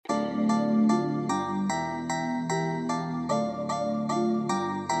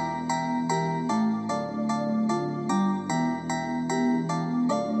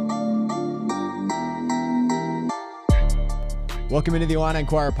Welcome into the Illini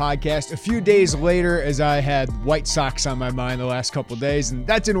Inquirer podcast. A few days later, as I had White Sox on my mind the last couple of days, and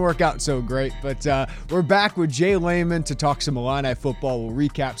that didn't work out so great. But we're back with Jay Leman to talk some Illini football. We'll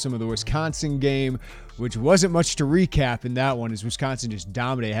recap some of the Wisconsin game, which wasn't much to recap in that one, as Wisconsin just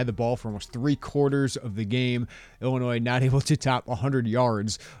dominated. Had the ball for almost 3/4 of the game. Illinois not able to top 100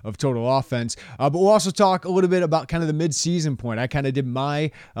 yards of total offense. But we'll also talk a little bit about kind of the midseason point. I kind of did my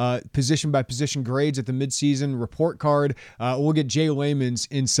position-by-position grades at the midseason report card. We'll get Jay Leman's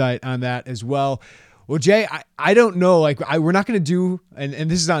insight on that as well. Well, Jay, I don't know. We're not going to do, and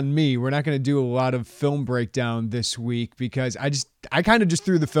this is on me, we're not going to do a lot of film breakdown this week because I kind of just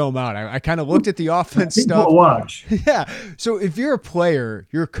threw the film out. I kind of looked at the offense stuff. Watch. Yeah. So if you're a player,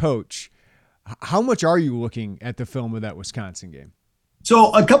 you're a coach, how much are you looking at the film of that Wisconsin game?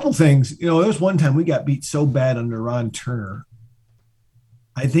 So a couple things. There was one time we got beat so bad under Ron Turner.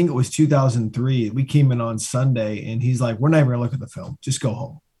 I think it was 2003. We came in on Sunday, and he's like, we're not even going to look at the film. Just go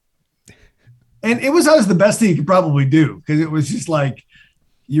home. And it was always the best thing you could probably do, because it was just like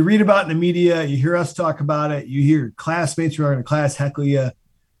you read about it in the media, you hear us talk about it, you hear classmates who are in a class heckle you.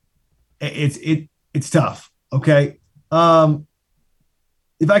 It's tough. Okay.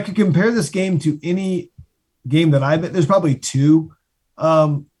 If I could compare this game to any game that I've been, there's probably two.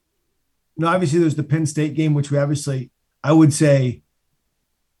 Obviously there's the Penn State game, which we obviously, I would say,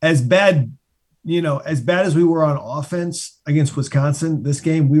 as bad as we were on offense against Wisconsin, this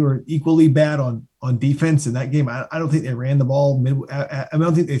game, we were equally bad on defense in that game. I don't think they ran the ball. I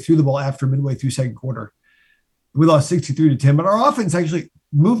don't think they threw the ball after midway through second quarter. We lost 63-10, but our offense actually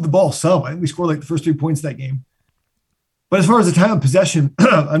moved the ball some. I think we scored like the first 3 points of that game. But as far as the time of possession,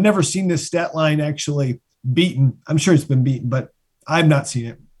 I've never seen this stat line actually beaten. I'm sure it's been beaten, but I've not seen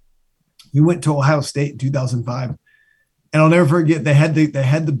it. We went to Ohio State in 2005. And I'll never forget, they had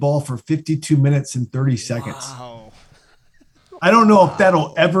the ball for 52 minutes and 30 seconds. Wow. I don't know if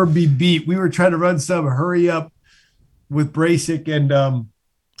that'll ever be beat. We were trying to run some hurry up with Brasic and,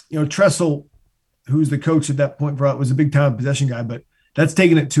 Tressel, who's the coach at that point, was a big time possession guy, but that's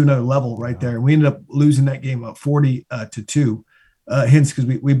taking it to another level right there. We ended up losing that game 40-2. Hence,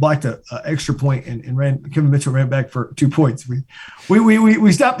 because we blocked an extra point and Kevin Mitchell ran back for 2 points. We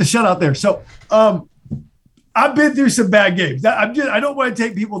stopped the shutout there. So, I've been through some bad games. I don't want to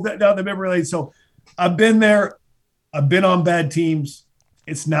take people down the memory lane. So I've been there. I've been on bad teams.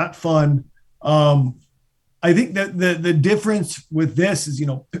 It's not fun. I think that the difference with this is,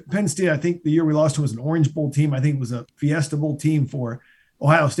 Penn State, I think the year we lost was an Orange Bowl team. I think it was a Fiesta Bowl team for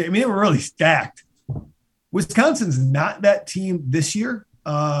Ohio State. I mean, they were really stacked. Wisconsin's not that team this year.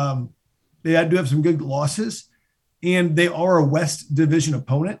 They do have some good losses, and they are a West Division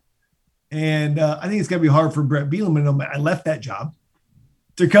opponent. And I think it's going to be hard for Brett Bielema. I left that job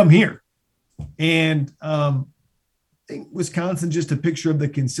to come here. And I think Wisconsin's just a picture of the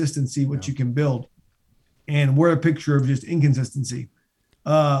consistency, what you can build. And we're a picture of just inconsistency.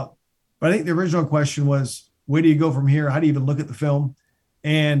 But I think the original question was, where do you go from here? How do you even look at the film?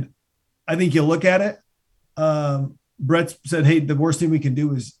 And I think you look at it. Brett said, hey, the worst thing we can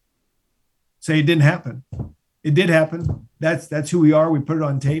do is say it didn't happen. It did happen. That's who we are. We put it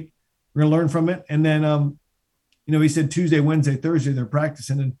on tape. We're going to learn from it. And then, he said Tuesday, Wednesday, Thursday, they're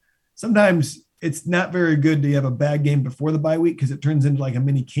practicing. And sometimes it's not very good to have a bad game before the bye week because it turns into like a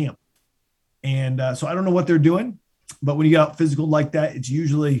mini camp. And so I don't know what they're doing, but when you get out physical like that, it's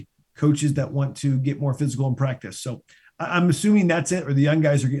usually coaches that want to get more physical in practice. So I'm assuming that's it, or the young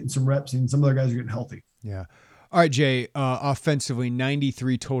guys are getting some reps and some other guys are getting healthy. Yeah. All right, Jay, offensively,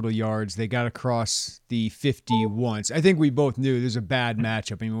 93 total yards. They got across the 50 once. I think we both knew there's a bad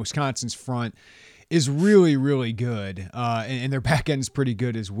matchup. I mean, Wisconsin's front is really, really good, and their back end is pretty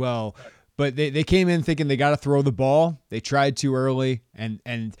good as well. But they came in thinking they got to throw the ball. They tried too early,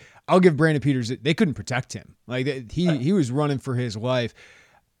 and I'll give Brandon Peters, they couldn't protect him. He was running for his life.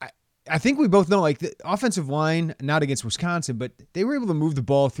 I think we both know, the offensive line, not against Wisconsin, but they were able to move the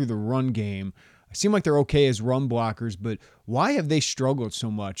ball through the run game. It seem like they're okay as run blockers, but why have they struggled so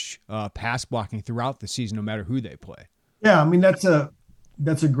much pass blocking throughout the season, no matter who they play? Yeah, I mean, that's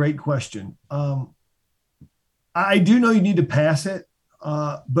a great question. I do know you need to pass it,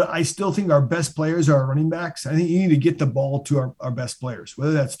 but I still think our best players are our running backs. I think you need to get the ball to our best players,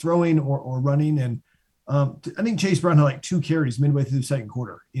 whether that's throwing or running. And I think Chase Brown had like 2 carries midway through the second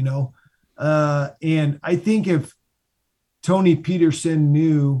quarter, and I think if Tony Peterson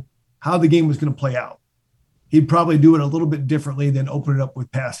knew how the game was going to play out, he'd probably do it a little bit differently than open it up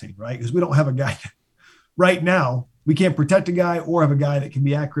with passing, right? Because we don't have a guy right now. We can't protect a guy or have a guy that can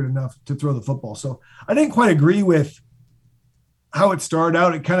be accurate enough to throw the football. So I didn't quite agree with how it started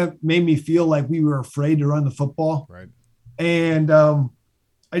out. It kind of made me feel like we were afraid to run the football. Right. And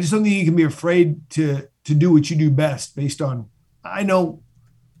I just don't think you can be afraid to do what you do best based on, I know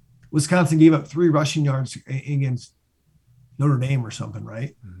Wisconsin gave up 3 rushing yards against Notre Dame or something,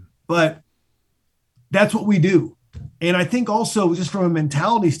 right? Mm-hmm. But that's what we do. And I think also just from a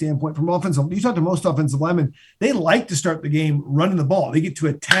mentality standpoint, from offensive, you talk to most offensive linemen, they like to start the game running the ball. They get to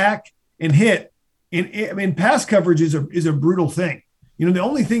attack and hit. And I mean, pass coverage is a brutal thing. You know, the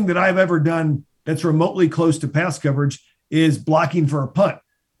only thing that I've ever done that's remotely close to pass coverage is blocking for a punt.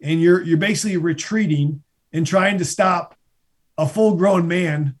 And you're basically retreating and trying to stop a full-grown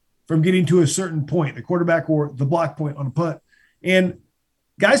man from getting to a certain point, the quarterback or the block point on a punt. And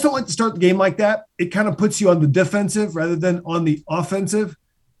guys don't like to start the game like that. It kind of puts you on the defensive rather than on the offensive.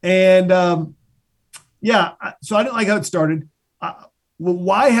 And so I didn't like how it started.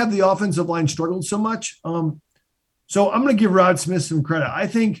 Why have the offensive line struggled so much? So I'm going to give Rod Smith some credit. I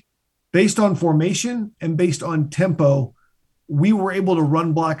think based on formation and based on tempo, we were able to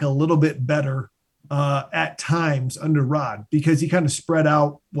run block a little bit better at times under Rod because he kind of spread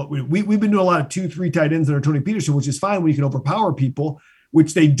out what we've been doing a lot of 2-3 tight ends under Tony Peterson, which is fine when you can overpower people,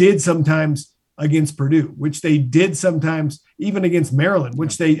 which they did sometimes against Purdue, which they did sometimes even against Maryland,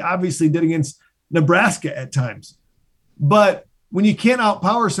 which they obviously did against Nebraska at times. But when you can't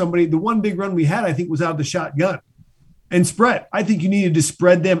outpower somebody, the one big run we had, I think, was out of the shotgun and spread. I think you needed to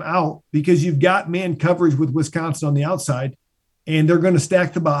spread them out because you've got man coverage with Wisconsin on the outside, and they're going to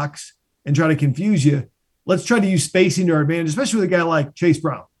stack the box and try to confuse you. Let's try to use spacing to our advantage, especially with a guy like Chase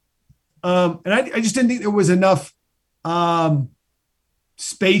Brown. And I just didn't think there was enough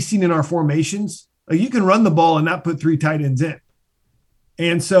spacing in our formations. Like you can run the ball and not put 3 tight ends in.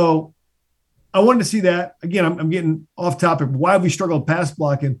 And so I wanted to see that. Again, I'm getting off topic. Why have we struggled pass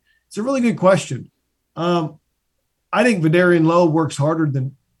blocking? It's a really good question. I think Vidarian Lowe works harder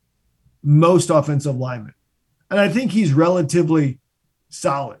than most offensive linemen. And I think he's relatively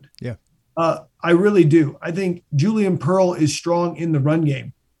solid. Yeah. I really do. I think Julian Pearl is strong in the run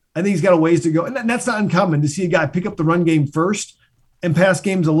game. I think he's got a ways to go. And that's not uncommon to see a guy pick up the run game first and pass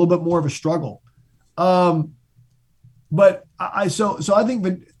game's a little bit more of a struggle. But I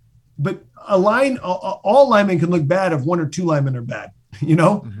think, but a line, all linemen can look bad if 1 or 2 linemen are bad, you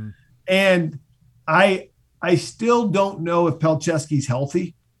know? Mm-hmm. And I still don't know if Palczewski's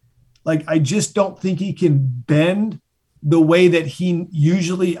healthy. Like, I just don't think he can bend the way that he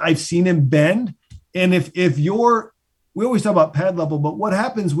usually I've seen him bend. And if we always talk about pad level, but what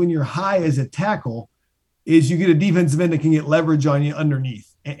happens when you're high as a tackle is you get a defensive end that can get leverage on you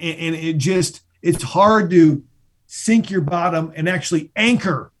underneath. And it's hard to sink your bottom and actually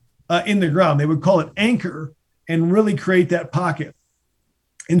anchor in the ground. They would call it anchor and really create that pocket.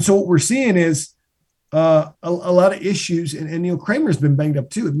 And so what we're seeing is a lot of issues. And Kramer's been banged up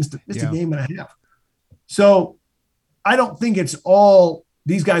too. Missed a game and a half. So I don't think it's all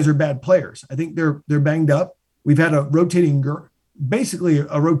these guys are bad players. I think they're banged up. We've had basically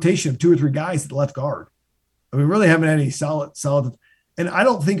a rotation of 2 or 3 guys at the left guard. I mean, we really haven't had any solid. And I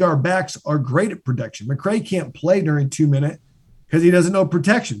don't think our backs are great at protection. McCray can't play during 2-minute because he doesn't know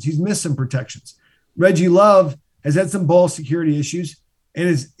protections. He's missed some protections. Reggie Love has had some ball security issues and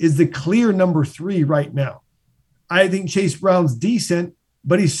is the clear number 3 right now. I think Chase Brown's decent,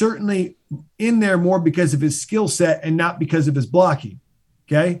 but he's certainly in there more because of his skill set and not because of his blocking.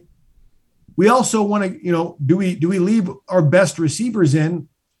 Okay. We also want to, do we leave our best receivers in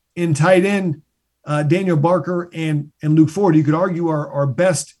tight end, Daniel Barker and Luke Ford? You could argue our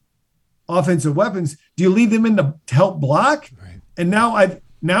best offensive weapons. Do you leave them in to help block? Right. And now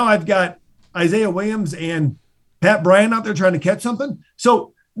I've got Isaiah Williams and Pat Bryant out there trying to catch something.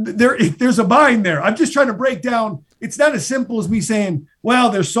 So there's a bind there. I'm just trying to break down. It's not as simple as me saying,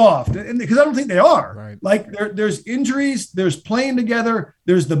 well, they're soft, and because I don't think they are. Right. Like there's injuries, there's playing together,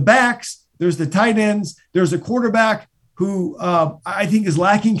 there's the backs, there's the tight ends, there's a quarterback who I think is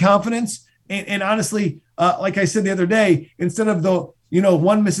lacking confidence. And honestly, like I said the other day, instead of the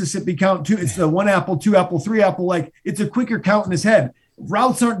 1 Mississippi count, 2, it's the 1 apple, 2 apple, 3 apple. Like it's a quicker count in his head.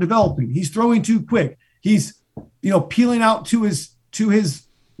 Routes aren't developing. He's throwing too quick. He's peeling out to his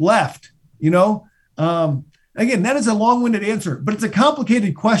left. Again, that is a long-winded answer, but it's a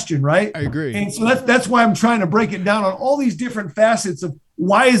complicated question, right? I agree. And so that's why I'm trying to break it down on all these different facets of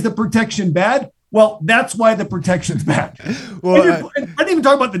why is the protection bad? Well, that's why the protection's bad. Well, I didn't even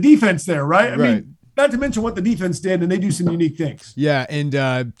talk about the defense there, right? I mean, not to mention what the defense did, and they do some unique things. Yeah, and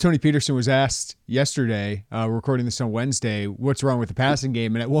Tony Peterson was asked yesterday, we're recording this on Wednesday, what's wrong with the passing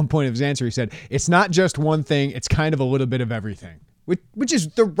game? And at one point of his answer, he said, it's not just one thing, it's kind of a little bit of everything. which is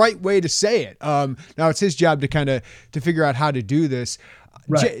the right way to say it. Now it's his job to figure out how to do this.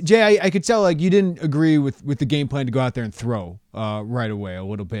 Right. Jay, I could tell like you didn't agree with the game plan to go out there and throw right away a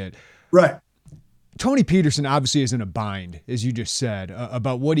little bit. Right. Tony Peterson obviously is in a bind, as you just said,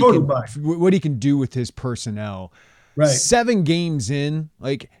 about what he can do with his personnel. Right. 7 games in,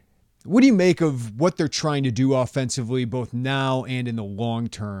 like, what do you make of what they're trying to do offensively, both now and in the long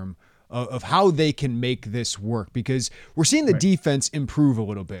term, of how they can make this work? Because we're seeing the defense improve a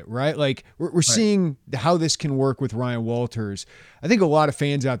little bit, right? Like we're seeing how this can work with Ryan Walters. I think a lot of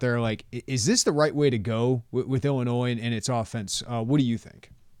fans out there are like, is this the right way to go with Illinois and its offense? What do you think?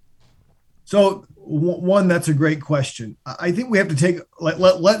 So one, that's a great question. I think we have to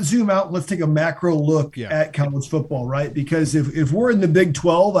let's zoom out. Let's take a macro look at college football, right? Because if we're in the Big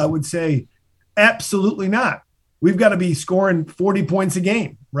 12, I would say absolutely not. We've got to be scoring 40 points a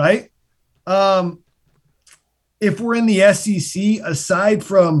game, right? If we're in the SEC, aside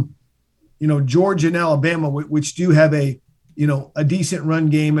from, Georgia and Alabama, which do have a decent run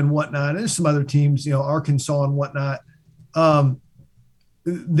game and whatnot, and there's some other teams, Arkansas and whatnot,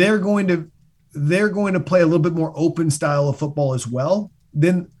 they're going to play a little bit more open style of football as well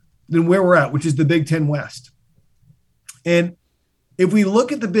than where we're at, which is the Big Ten West. And if we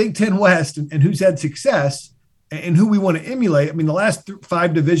look at the Big Ten West and who's had success and who we want to emulate, I mean, the last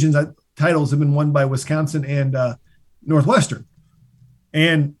 5 divisions titles have been won by Wisconsin and Northwestern.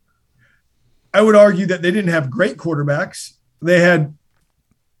 And I would argue that they didn't have great quarterbacks. They had,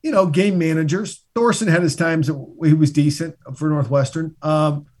 game managers. Thorson had his times that he was decent for Northwestern.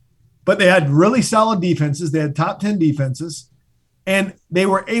 But they had really solid defenses. They had top 10 defenses, and they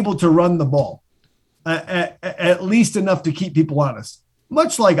were able to run the ball at least enough to keep people honest,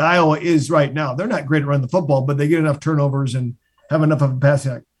 much like Iowa is right now. They're not great at running the football, but they get enough turnovers and have enough of a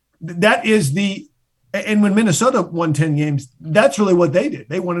passing attack. That is and when Minnesota won 10 games, that's really what they did.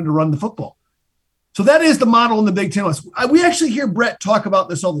 They wanted to run the football. So that is the model in the Big Ten West. We actually hear Brett talk about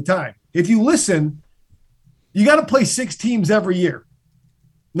this all the time. If you listen, you got to play 6 teams every year.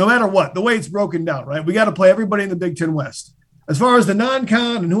 No matter what, the way it's broken down, right? We got to play everybody in the Big Ten West. As far as the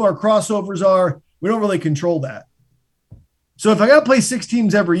non-con and who our crossovers are, we don't really control that. So if I got to play 6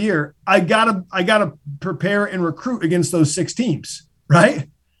 teams every year, I gotta prepare and recruit against those 6 teams, right?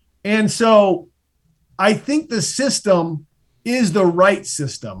 And so I think the system is the right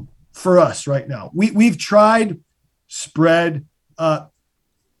system for us right now. We've tried spread.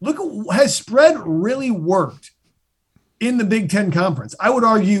 Has spread really worked in the Big Ten Conference? I would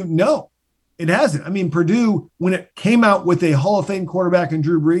argue no, it hasn't. I mean, Purdue, when it came out with a Hall of Fame quarterback in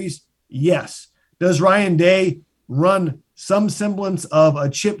Drew Brees, yes. Does Ryan Day run some semblance of a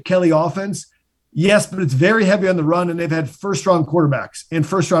Chip Kelly offense? Yes, but it's very heavy on the run, and they've had first-round quarterbacks and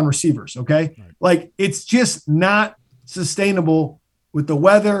first-round receivers, okay? Right. Like, it's just not sustainable with the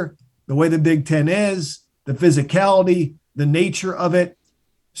weather, the way the Big Ten is, the physicality, the nature of it.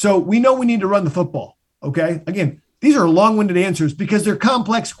 So we know we need to run the football, okay? Again, these are long-winded answers because they're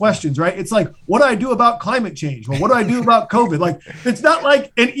complex questions, right? It's like, what do I do about climate change? Well, what do I do about COVID? Like, it's not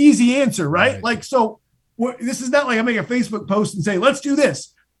like an easy answer, right? Like, so this is not like I make a Facebook post and say, let's do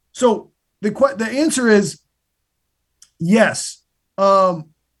this. So the answer is yes. I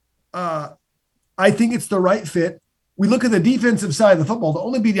think it's the right fit. We look at the defensive side of the football, to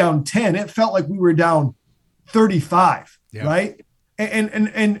only be down 10, it felt like we were down 35, right?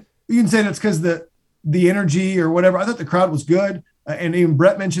 And you can say that's because the energy or whatever. I thought the crowd was good, and even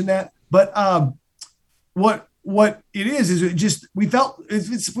Brett mentioned that. But what it is it just we felt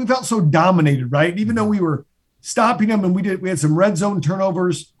so dominated, right? Even though we were stopping them, and we had some red zone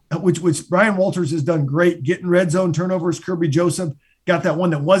turnovers, which Brian Walters has done great getting red zone turnovers. Kirby Joseph got that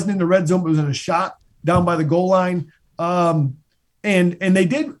one that wasn't in the red zone, but was in a shot down by the goal line. And they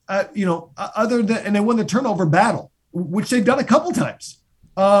did, and they won the turnover battle, which they've done a couple times.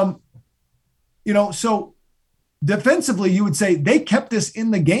 So defensively, you would say they kept this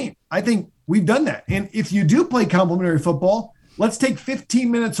in the game. I think we've done that. And if you do play complementary football, let's take 15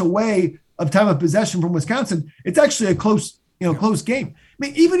 minutes away of time of possession from Wisconsin. It's actually a close game. I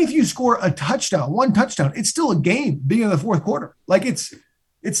mean, even if you score a touchdown, one touchdown, it's still a game beginning of the fourth quarter. Like it's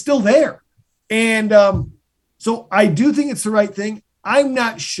still there. And so I do think it's the right thing. I'm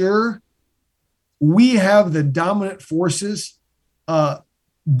not sure we have the dominant forces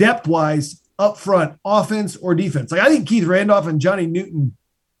depth-wise up front, offense or defense. Like I think Keith Randolph and Johnny Newton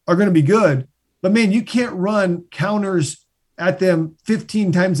are going to be good, but man, you can't run counters at them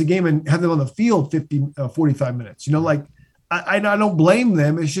 15 times a game and have them on the field 45 minutes. Like I don't blame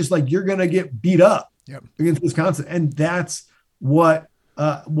them. It's just like you're going to get beat up against Wisconsin, and that's what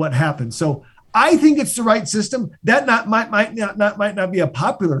happened. So I think it's the right system. That might not be a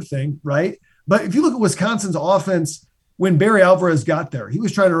popular thing, right? But if you look at Wisconsin's offense, when Barry Alvarez got there, he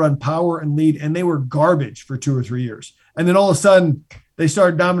was trying to run power and lead, and they were garbage for 2 or 3 years. And then all of a sudden, they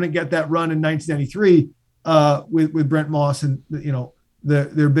started dominant, get that run in 1993 with Brent Moss and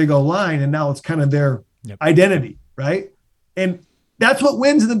their big O line, and now it's kind of their identity, right? And that's what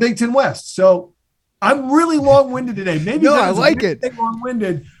wins in the Big Ten West. So I'm really long-winded today. Maybe I like it.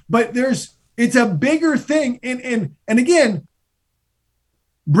 Long-winded, but it's a bigger thing. And again,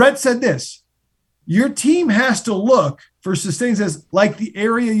 Brett said this. Your team has to look for sustainers like the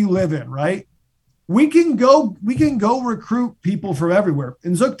area you live in, right? We can go recruit people from everywhere.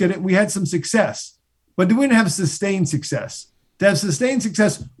 And Zook did it. We had some success, but we didn't have sustained success. To have sustained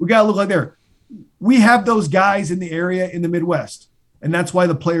success, we got to look like there. We have those guys in the area in the Midwest, and that's why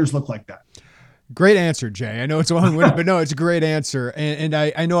the players look like that. Great answer, Jay. I know it's long-winded, but no, it's a great answer. And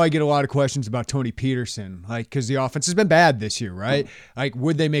I know I get a lot of questions about Tony Peterson, like, because the offense has been bad this year, right? Like,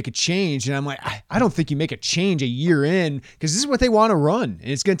 would they make a change? And I'm like, I don't think you make a change a year in, because this is what they want to run.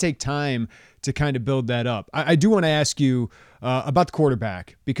 And it's going to take time to kind of build that up. I do want to ask you about the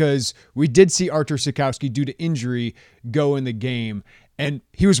quarterback, because we did see Artur Sitkowski, due to injury, go in the game, and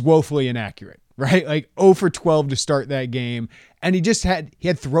he was woefully inaccurate, right? Like 0 for 12 to start that game. And he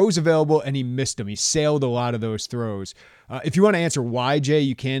had throws available and he missed them. He sailed a lot of those throws. If you want to answer why, Jay,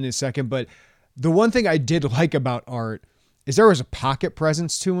 you can in a second. But the one thing I did like about Art is there was a pocket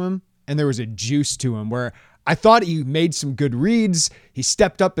presence to him and there was a juice to him where I thought he made some good reads. He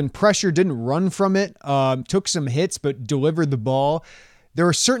stepped up in pressure, didn't run from it, took some hits, but delivered the ball. There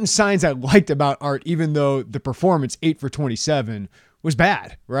were certain signs I liked about Art, even though the performance, 8 for 27, was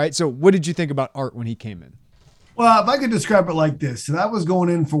bad, right? So what did you think about Art when he came in? Well, if I could describe it like this, if I was going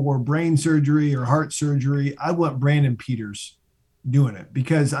in for brain surgery or heart surgery, I want Brandon Peters doing it,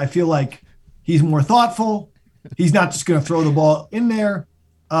 because I feel like he's more thoughtful. He's not just going to throw the ball in there.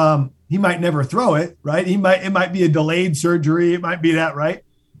 He might never throw it, right? It might be a delayed surgery. It might be that, right?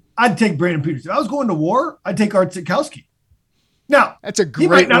 I'd take Brandon Peters. If I was going to war, I'd take Art Sitkowski. Now, that's a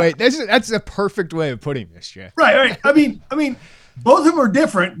great way. That's a perfect way of putting this, Jay. Right. I mean, both of them are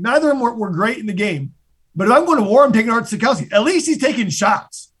different. Neither of them were great in the game. But if I'm going to war, I'm taking Art Sitkowski. At least he's taking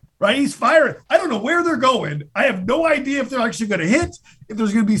shots, right? He's firing. I don't know where they're going. I have no idea if they're actually going to hit, if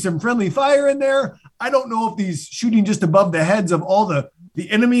there's going to be some friendly fire in there. I don't know if he's shooting just above the heads of all the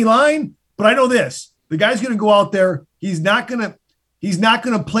enemy line. But I know this: the guy's going to go out there. He's not going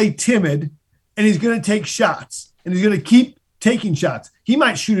to play timid, and he's going to take shots, and he's going to keep taking shots. He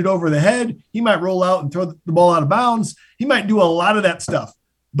might shoot it over the head. He might roll out and throw the ball out of bounds. He might do a lot of that stuff.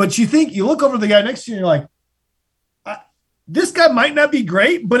 But you look over the guy next to you and you're like, this guy might not be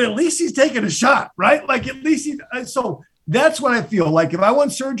great, but at least he's taking a shot, right? Like at least so that's what I feel like. If I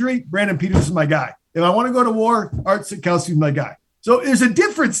want surgery, Brandon Peters is my guy. If I want to go to war, Art Sitkowski is my guy. So there's a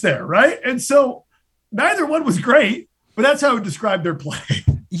difference there, right? And so neither one was great, but that's how I would describe their play.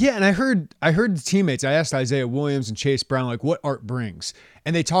 Yeah, and I heard the teammates. I asked Isaiah Williams and Chase Brown, like, what Art brings.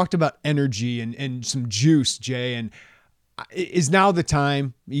 And they talked about energy and some juice, Jay, and is now the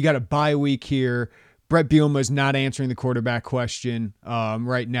time. You got a bye week here. Brett Bielema is not answering the quarterback question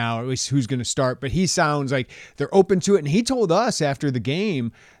right now, or at least who's going to start. But he sounds like they're open to it. And he told us after the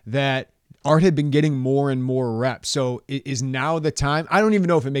game that Art had been getting more and more reps. So is now the time? I don't even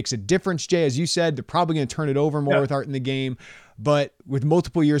know if it makes a difference, Jay. As you said, they're probably going to turn it over more with Art in the game. But with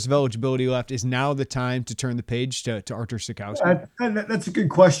multiple years of eligibility left, is now the time to turn the page to Artur Sitkowski? That's a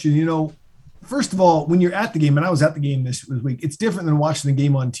good question. First of all, when you're at the game, and I was at the game this week, it's different than watching the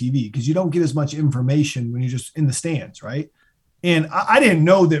game on TV because you don't get as much information when you're just in the stands, right? And I didn't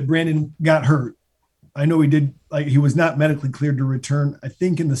know that Brandon got hurt. I know he did. Like, he was not medically cleared to return, I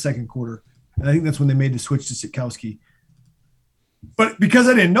think, in the second quarter. And I think that's when they made the switch to Sitkowski. But because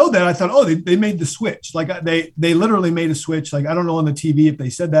I didn't know that, I thought, they made the switch. Like they literally made a switch. Like, I don't know on the TV if they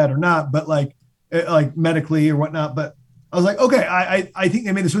said that or not, but like medically or whatnot. But I was like, okay, I think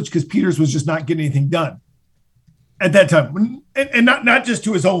they made the switch because Peters was just not getting anything done at that time, and not just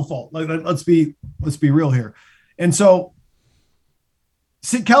to his own fault. Like, let's be real here. And so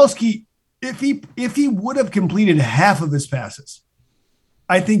Sitkowski, if he would have completed half of his passes,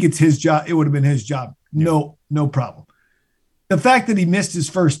 I think it's his job. It would have been his job. No problem. The fact that he missed his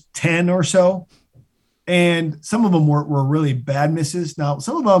first 10 or so, and some of them were really bad misses. Now,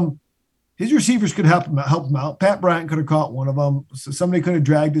 some of them, his receivers could help him out. Pat Bryant could have caught one of them. Somebody could have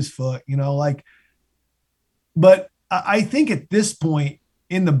dragged his foot, but I think at this point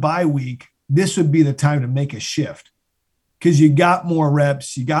in the bye week, this would be the time to make a shift because you got more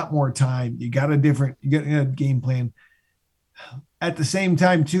reps, you got more time, you got a game plan. at the same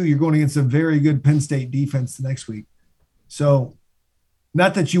time, too, you're going against a very good Penn State defense the next week. So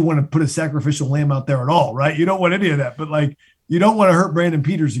not that you want to put a sacrificial lamb out there at all, right? You don't want any of that, but like you don't want to hurt Brandon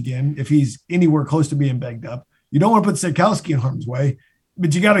Peters again if he's anywhere close to being banged up. You don't want to put Sikowski in harm's way,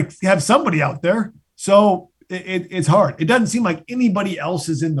 but you got to have somebody out there. So it's hard. It doesn't seem like anybody else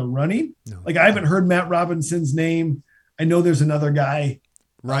is in the running. No. Like I haven't heard Matt Robinson's name. I know there's another guy.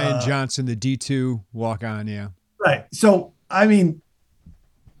 Ryan Johnson, the D2 walk on. Yeah. Right. So, I mean,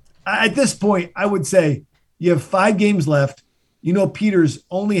 at this point, I would say you have 5 games left. You know, Peters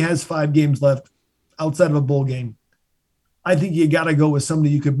only has 5 games left outside of a bowl game. I think you got to go with somebody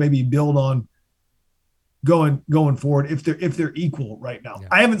you could maybe build on going forward if they're equal right now. Yeah.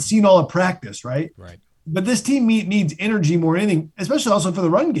 I haven't seen all of practice, right? Right. But this team needs energy more than anything, especially also for the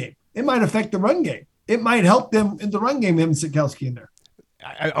run game. It might affect the run game. It might help them in the run game, having Sikowski in there.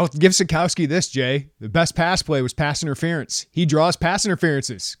 I'll give Sikowski this, Jay. The best pass play was pass interference. He draws pass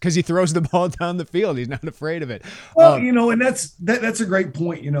interferences because he throws the ball down the field. He's not afraid of it. Well, and that's a great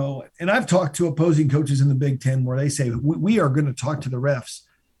point, and I've talked to opposing coaches in the Big Ten where they say we are going to talk to the refs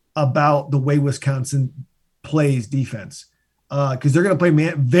about the way Wisconsin plays defense because they're going to play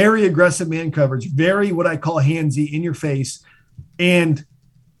very aggressive man coverage, very what I call handsy in your face. And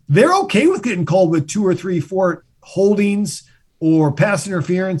they're okay with getting called with 2 or 3, 4 holdings or pass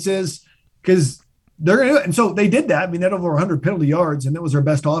interferences because they're going to do it. And so they did that. I mean, they had over 100 penalty yards, and that was their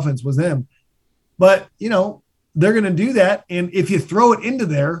best offense was them. But, they're going to do that. And if you throw it into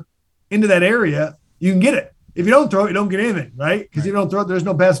that area, you can get it. If you don't throw it, you don't get anything, right? Because you don't throw it, there's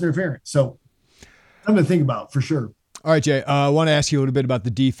no pass interference. So I'm going to think about for sure. All right, Jay, I want to ask you a little bit about the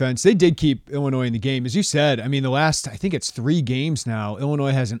defense. They did keep Illinois in the game. As you said, I mean, the last, I think it's 3 games now,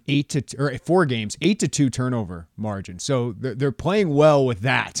 Illinois has an 4 games, 8-2 turnover margin. So they're playing well with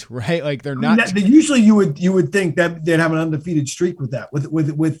that, right? Like they're not. Usually you would think that they'd have an undefeated streak with that,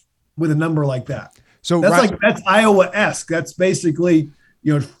 with a number like that. So that's Iowa-esque. That's basically,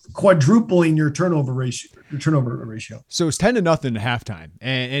 quadrupling your turnover ratio. So it's 10-0 at halftime.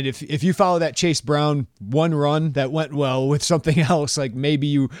 And if you follow that Chase Brown one run that went well with something else, like maybe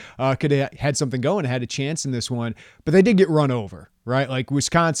you could have had something going, had a chance in this one, but they did get run over, right? Like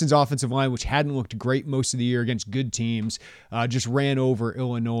Wisconsin's offensive line, which hadn't looked great most of the year against good teams, just ran over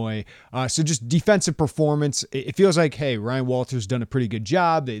Illinois. So just defensive performance. It feels like, hey, Ryan Walters done a pretty good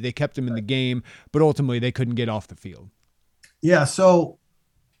job. They kept him in the game, but ultimately they couldn't get off the field. Yeah. So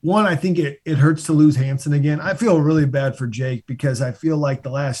one, I think it hurts to lose Hansen again. I feel really bad for Jake because I feel like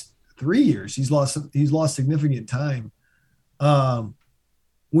the last 3 years he's lost significant time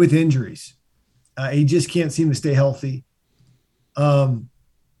with injuries. He just can't seem to stay healthy. There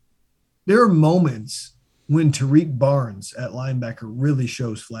are moments when Tariq Barnes at linebacker really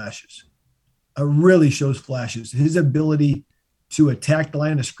shows flashes. His ability to attack the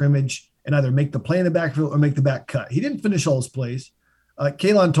line of scrimmage and either make the play in the backfield or make the back cut. He didn't finish all his plays.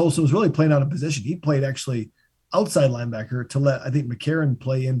 Kalen Tolson was really playing out of position. He played actually outside linebacker to let, I think, McCarron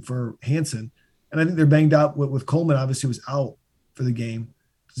play in for Hansen. And I think they're banged out with Coleman, obviously, was out for the game.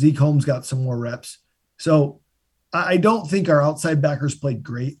 Zeke Holmes got some more reps. So I don't think our outside backers played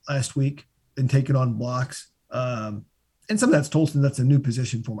great last week in taking on blocks. And some of that's Tolson. That's a new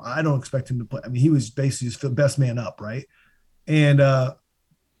position for him. I don't expect him to play. I mean, he was basically just the best man up, right? And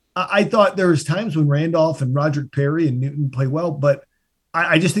I thought there was times when Randolph and Roderick Perry and Newton played well, but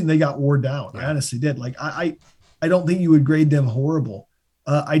I just think they got wore down. I honestly did. Like I don't think you would grade them horrible.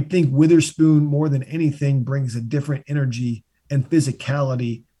 I think Witherspoon more than anything brings a different energy and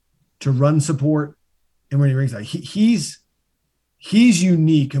physicality to run support. And when he rings out, he's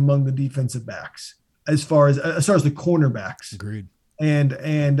unique among the defensive backs as far as the cornerbacks. Agreed. And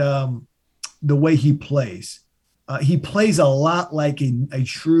the way he plays a lot like a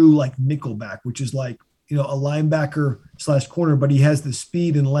true like nickelback, which is like, a linebacker / corner, but he has the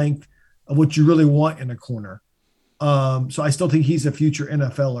speed and length of what you really want in a corner. So I still think he's a future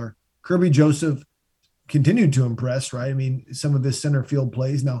NFLer. Kirby Joseph continued to impress, right? I mean, some of his center field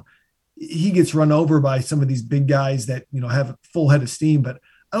plays. Now he gets run over by some of these big guys that, have a full head of steam, but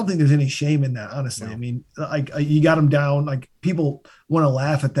I don't think there's any shame in that, honestly. No. I mean, like you got him down. Like people want to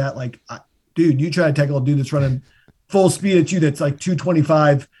laugh at that. Like, dude, you try to tackle a dude that's running full speed at you. That's like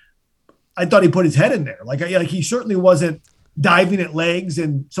 225. I thought he put his head in there. Like he certainly wasn't diving at legs.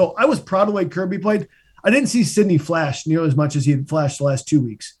 And so I was proud of the way Kirby played. I didn't see Sidney flash near as much as he had flashed the last 2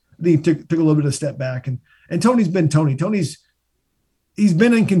 weeks. I think he took a little bit of a step back. And Tony's been Tony. He's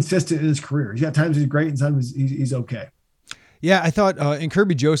been inconsistent in his career. He's got times he's great and sometimes he's okay. Yeah, I thought in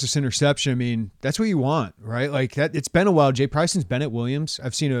Kirby Joseph's interception, I mean, that's what you want, right? Like that. It's been a while. Jay Pryson's been at Williams.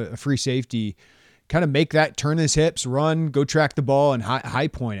 I've seen a free safety kind of make that, turn his hips, run, go track the ball, and high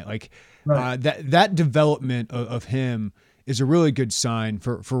point it. Like that development of him is a really good sign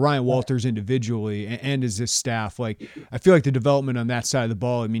for Ryan Walters individually and as this staff. Like, I feel like the development on that side of the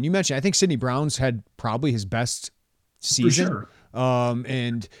ball, I mean, you mentioned, I think Sidney Brown's had probably his best season. For sure.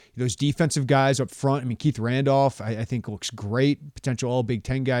 And those defensive guys up front, I mean, Keith Randolph, I think looks great, potential all Big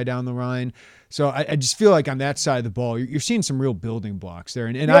Ten guy down the line. So I just feel like on that side of the ball, you're seeing some real building blocks there.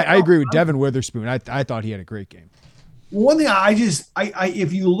 And I agree with Devin Witherspoon. I thought he had a great game. One thing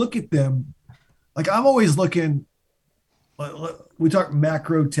if you look at them, like I'm always looking, we talk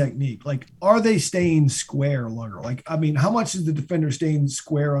macro technique. Like, are they staying square longer? Like, I mean, how much is the defender staying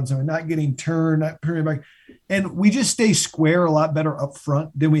square on something, not getting turned, not turning back? And we just stay square a lot better up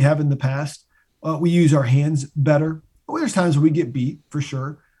front than we have in the past. We use our hands better. There's times where we get beat for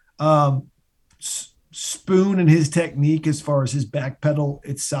sure. Spoon and his technique, as far as his back pedal,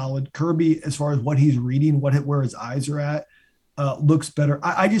 it's solid. Kirby, as far as what he's reading, where his eyes are at, looks better.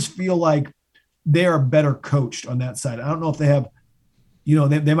 I just feel like they are better coached on that side. I don't know if they have,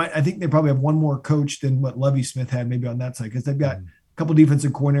 they might, I think they probably have one more coach than what Lovie Smith had maybe on that side, because they've got a couple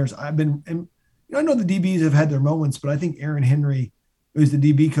defensive coordinators. I know the DBs have had their moments, but I think Aaron Henry, who's the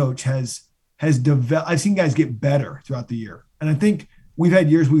DB coach, has developed. I've seen guys get better throughout the year. And I think we've had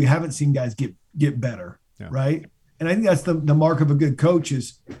years where we haven't seen guys get better. Yeah. Right. And I think that's the mark of a good coach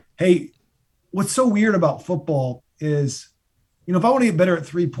is, hey, what's so weird about football is, if I want to get better at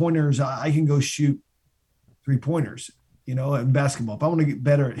 3-pointers, I can go shoot 3-pointers, in basketball. If I want to get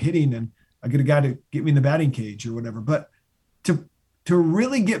better at hitting, and I get a guy to get me in the batting cage or whatever. But to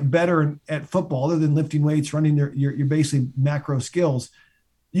really get better at football, other than lifting weights, running your basically macro skills,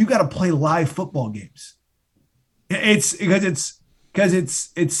 you got to play live football games. It's because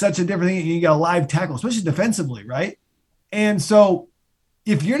it's such a different thing. And you got a live tackle, especially defensively, right? And so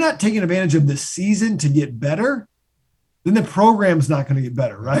if you're not taking advantage of the season to get better, then the program's not going to get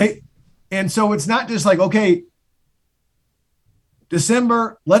better, right? And so it's not just like, okay,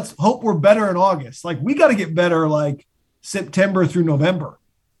 December, let's hope we're better in August. Like, we got to get better like September through November.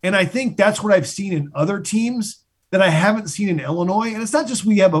 And I think that's what I've seen in other teams that I haven't seen in Illinois. And it's not just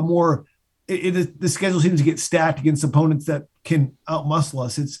we have a more the schedule seems to get stacked against opponents that can outmuscle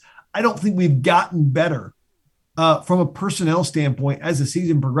us. I don't think we've gotten better from a personnel standpoint as the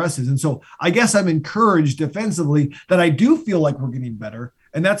season progresses. And so I guess I'm encouraged defensively that I do feel like we're getting better.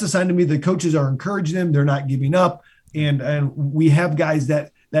 And that's a sign to me the coaches are encouraging them. They're not giving up. And we have guys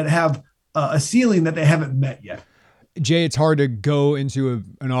that have a ceiling that they haven't met yet. Jay, it's hard to go into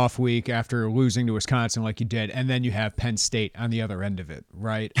an off week after losing to Wisconsin like you did, and then you have Penn State on the other end of it,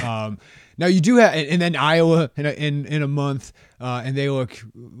 right? Now you do have, and then Iowa in a month, and they look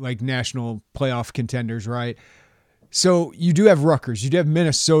like national playoff contenders, right? So you do have Rutgers. You do have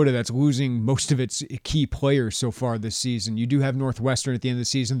Minnesota that's losing most of its key players so far this season. You do have Northwestern at the end of the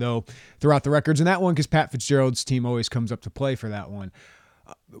season, though, throughout the records. And that one, because Pat Fitzgerald's team always comes up to play for that one.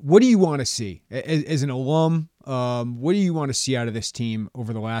 What do you want to see as an alum? What do you want to see out of this team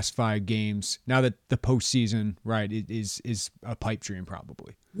over the last 5 games? Now that the postseason, right, is a pipe dream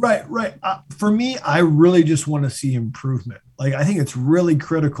probably. Right. For me, I really just want to see improvement. Like, I think it's really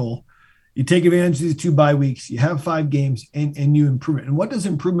critical. You take advantage of these 2 bye weeks. You have 5 games, and you improve it. And what does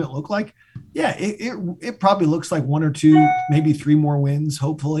improvement look like? Yeah, it probably looks like 1 or 2, maybe 3 more wins.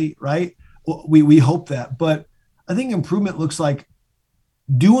 Hopefully, right? We hope that, but I think improvement looks like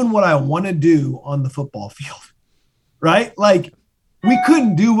doing what I want to do on the football field, right? Like, we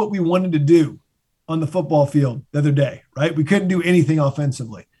couldn't do what we wanted to do on the football field the other day, right? We couldn't do anything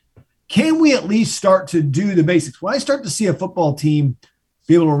offensively. Can we at least start to do the basics? When I start to see a football team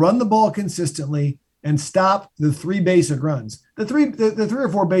be able to run the ball consistently and stop the 3 basic runs, the 3 or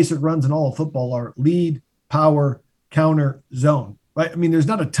 4 basic runs in all of football are lead, power, counter, zone, right? I mean, there's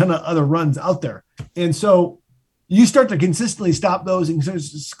not a ton of other runs out there. And so you start to consistently stop those and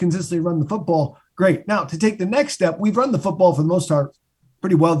consistently run the football. Great. Now, to take the next step, we've run the football for the most part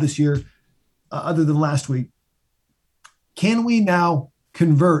pretty well this year, other than last week. Can we now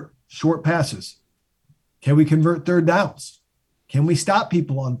convert short passes? Can we convert 3rd downs? Can we stop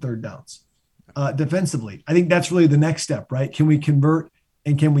people on 3rd downs defensively? I think that's really the next step, right? Can we convert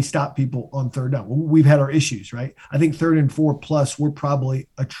and can we stop people on 3rd down? We've had our issues, right? I think 3rd and 4 plus, we're probably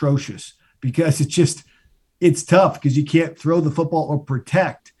atrocious because it's tough because you can't throw the football or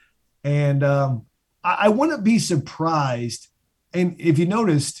protect. And I wouldn't be surprised. And if you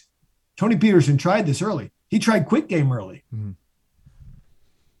noticed, Tony Peterson tried this early. He tried quick game early. Mm-hmm.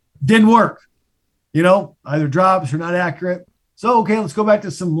 Didn't work. Either drops or not accurate. So, okay, let's go back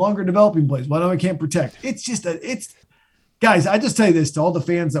to some longer developing plays. Why don't I can't protect? It's just Guys, I just tell you this to all the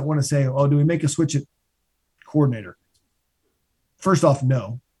fans that want to say, oh, do we make a switch at coordinator? First off,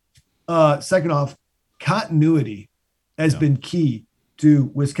 no. Second off, continuity has been key to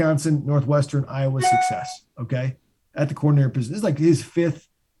Wisconsin, Northwestern, Iowa's success. Okay, at the coordinator position, this is like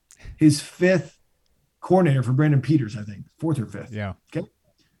his fifth coordinator for Brandon Peters, I think, fourth or fifth. Yeah. Okay.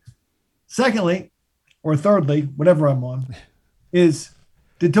 Secondly, or thirdly, whatever I'm on, is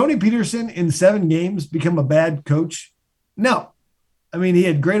did Tony Peterson in 7 games become a bad coach? No. I mean, he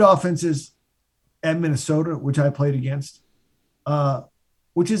had great offenses at Minnesota, which I played against. I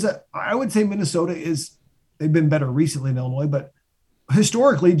would say Minnesota they've been better recently in Illinois, but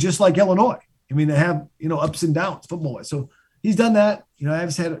historically, just like Illinois. I mean, they have, ups and downs football-wise. So he's done that.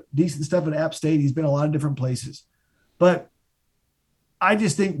 I've had decent stuff at App State. He's been a lot of different places. But I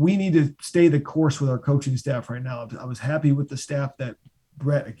just think we need to stay the course with our coaching staff right now. I was happy with the staff that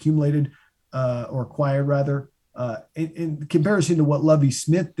Brett accumulated or acquired, rather. In comparison to what Lovie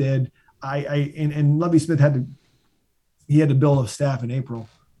Smith did, and Lovie Smith had to build a staff in April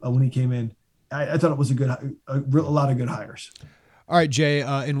when he came in. I thought it was a lot of good hires. All right, Jay,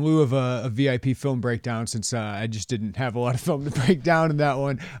 in lieu of a VIP film breakdown, since I just didn't have a lot of film to break down in that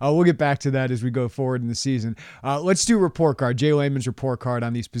one, we'll get back to that as we go forward in the season. Let's do report card, Jay Lehman's report card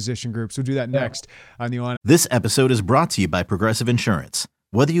on these position groups. We'll do that next on the line. This episode is brought to you by Progressive Insurance.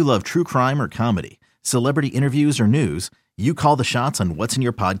 Whether you love true crime or comedy, celebrity interviews or news, you call the shots on what's in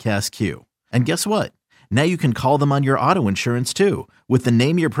your podcast queue. And guess what? Now you can call them on your auto insurance too with the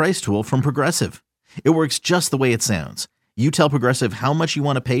Name Your Price tool from Progressive. It works just the way it sounds. You tell Progressive how much you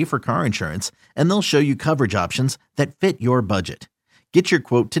want to pay for car insurance, and they'll show you coverage options that fit your budget. Get your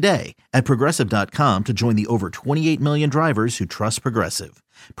quote today at Progressive.com to join the over 28 million drivers who trust Progressive.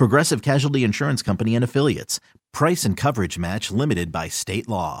 Progressive Casualty Insurance Company and Affiliates. Price and coverage match limited by state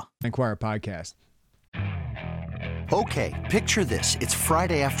law. Inquirer Podcast. Okay, picture this. It's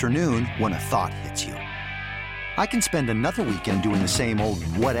Friday afternoon when a thought hits you. I can spend another weekend doing the same old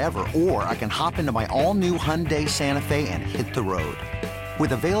whatever, or I can hop into my all-new Hyundai Santa Fe and hit the road.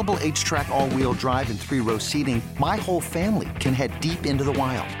 With available H-Track all-wheel drive and 3-row seating, my whole family can head deep into the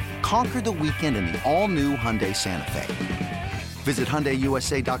wild. Conquer the weekend in the all-new Hyundai Santa Fe. Visit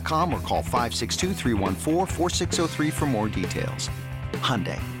HyundaiUSA.com or call 562-314-4603 for more details.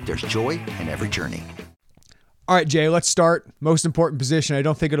 Hyundai, there's joy in every journey. All right, Jay, let's start. Most important position. I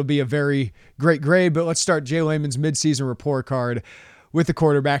don't think it'll be a very great grade, but let's start Jay Lehman's midseason report card with the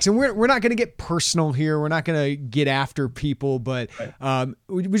quarterbacks. And we're not going to get personal here. We're not going to get after people, but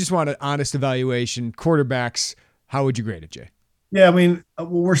we just want an honest evaluation. Quarterbacks, how would you grade it, Jay? Yeah, I mean,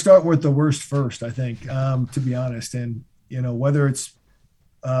 we're starting with the worst first, I think, to be honest. And, whether it's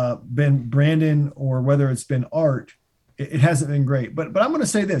been Brandon or whether it's been Art, it hasn't been great, but I'm going to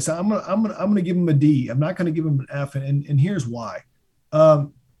say this. I'm going to give him a D. I'm not going to give him an F, and here's why.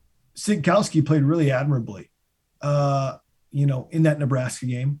 Sitkowski played really admirably, in that Nebraska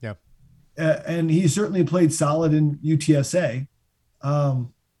game. Yeah, and he certainly played solid in UTSA.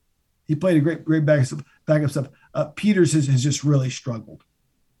 He played a great backup stuff. Peters has just really struggled.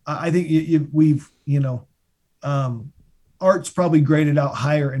 I think Art's probably graded out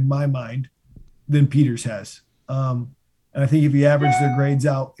higher in my mind than Peters has. And I think if you average their grades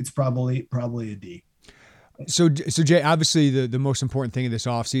out, it's probably a D. So Jay, obviously the most important thing in this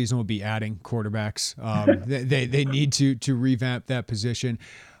offseason will be adding quarterbacks. They need to revamp that position.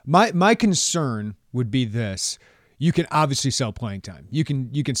 My concern would be this. You can obviously sell playing time. You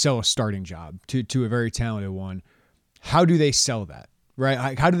can sell a starting job to a very talented one. How do they sell that,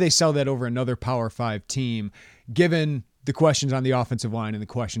 right? How do they sell that over another Power 5 team, given the questions on the offensive line and the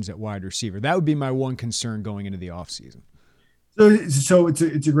questions at wide receiver? That would be my one concern going into the offseason. So it's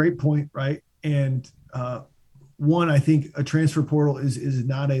a great point, right? And one, I think a transfer portal is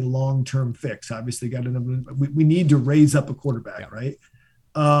not a long-term fix. Obviously, we need to raise up a quarterback, right?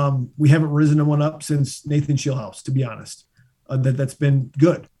 We haven't risen one up since Nathan Schillhouse, to be honest. That's been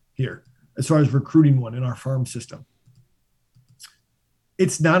good here as far as recruiting one in our farm system.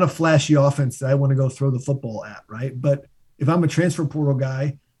 It's not a flashy offense that I want to go throw the football at, right? But if I'm a transfer portal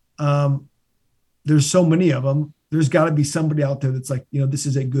guy, there's so many of them. There's got to be somebody out there that's like, this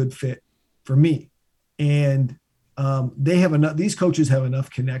is a good fit for me. And they have enough. These coaches have enough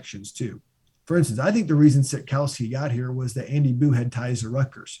connections too. For instance, I think the reason Sitkowski got here was that Andy Boo had ties to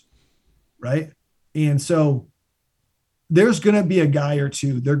Rutgers, right? And so there's going to be a guy or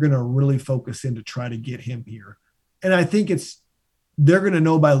two they're going to really focus in to try to get him here. And I think they're going to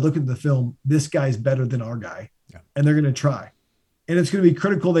know by looking at the film, this guy's better than our guy, and they're going to try. And it's going to be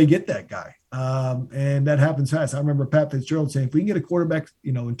critical they get that guy. And that happens fast. I remember Pat Fitzgerald saying, if we can get a quarterback,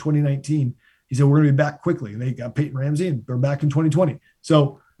 in 2019, He said, we're going to be back quickly. And they got Peyton Ramsey, and they're back in 2020.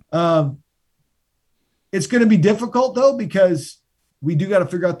 So it's going to be difficult, though, because we do got to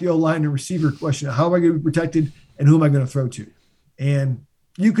figure out the O-line and receiver question. How am I going to be protected, and who am I going to throw to? And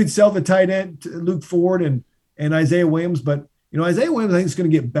you could sell the tight end to Luke Ford and Isaiah Williams, but, Isaiah Williams, I think, is going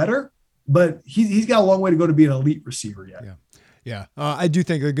to get better, but he's got a long way to go to be an elite receiver yet. Yeah. I do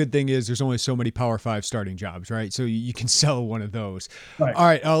think the good thing is there's only so many Power 5 starting jobs, right? So you can sell one of those. Right. All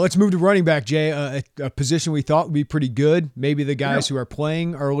right, let's move to running back, Jay, a position we thought would be pretty good. Maybe the guys who are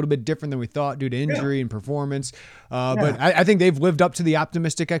playing are a little bit different than we thought due to injury and performance. But I think they've lived up to the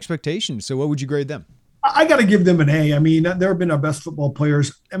optimistic expectations. So what would you grade them? I got to give them an A. I mean, they've been our best football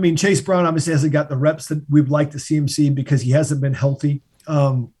players. I mean, Chase Brown obviously hasn't got the reps that we'd like to see him see because he hasn't been healthy.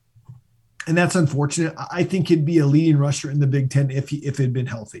 And that's unfortunate. I think he'd be a leading rusher in the Big Ten if he'd been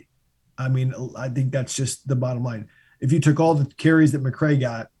healthy. I mean, I think that's just the bottom line. If you took all the carries that McCray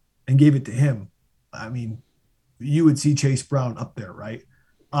got and gave it to him, I mean, you would see Chase Brown up there, right?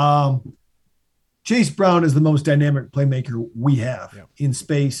 Chase Brown is the most dynamic playmaker we have in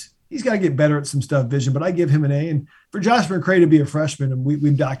space. He's got to get better at some stuff, vision, but I give him an A. And for Josh McCray to be a freshman, and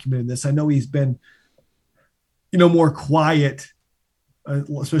we've documented this, I know he's been, more quiet,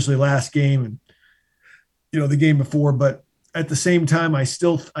 especially last game and, the game before. But at the same time, I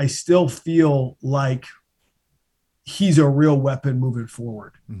still feel like he's a real weapon moving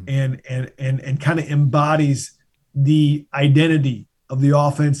forward and kind of embodies the identity of the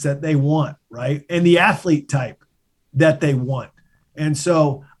offense that they want, right? And the athlete type that they want. And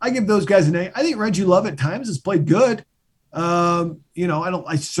so I give those guys an A. I think Reggie Love at times has played good. I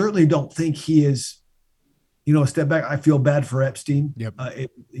certainly don't think he is, a step back. I feel bad for Epstein. Yep.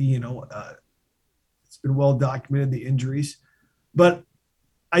 It's been well documented, the injuries, but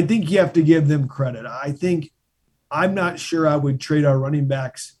I think you have to give them credit. I'm not sure I would trade our running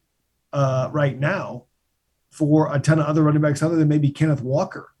backs right now for a ton of other running backs other than maybe Kenneth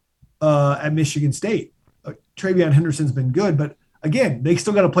Walker at Michigan State. Travion Henderson's been good, but again, they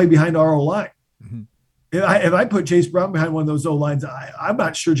still got to play behind our O-line. Mm-hmm. If I put Chase Brown behind one of those O-lines, I'm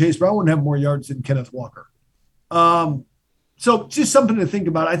not sure Chase Brown wouldn't have more yards than Kenneth Walker. So just something to think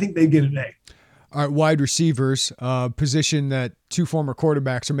about. I think they get an A. All right, wide receivers, position that two former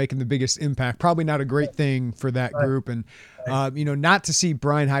quarterbacks are making the biggest impact. Probably not a great thing for that group. And, not to see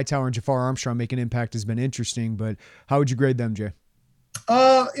Brian Hightower and Jafar Armstrong make an impact has been interesting, but how would you grade them, Jay?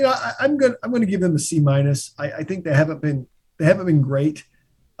 I'm going to give them a C-. I think they haven't been great.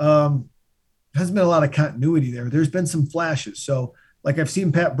 Hasn't been a lot of continuity there. There's been some flashes. So like I've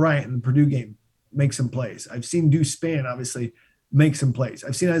seen Pat Bryant in the Purdue game make some plays. I've seen Deuce Spann obviously make some plays.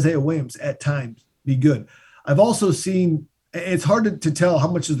 I've seen Isaiah Williams at times be good. I've also seen, it's hard to tell how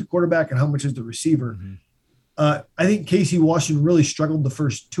much is the quarterback and how much is the receiver. Mm-hmm. I think Casey Washington really struggled the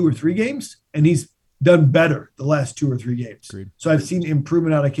first 2 or 3 games, and he's done better the last 2 or 3 games. Agreed. So I've seen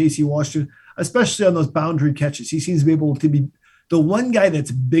improvement out of Casey Washington, especially on those boundary catches. He seems to be able to be the one guy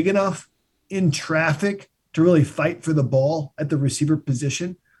that's big enough in traffic to really fight for the ball at the receiver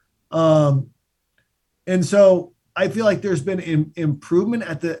position. And so I feel like there's been improvement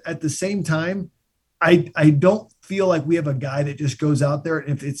at the same time. I don't feel like we have a guy that just goes out there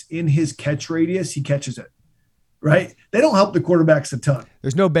and if it's in his catch radius, he catches it, right? They don't help the quarterbacks a ton.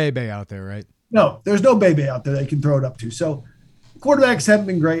 There's no Bebe out there, right? No, there's no Bebe out there they can throw it up to. So quarterbacks haven't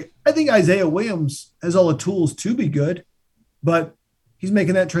been great. I think Isaiah Williams has all the tools to be good, but he's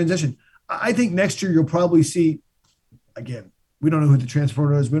making that transition. I think next year you'll probably see, again, we don't know who the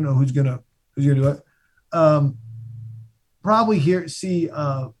transporter is. We don't know who's gonna do it. Probably see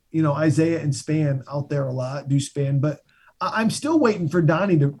Isaiah and Spann out there a lot, do Spann, but I'm still waiting for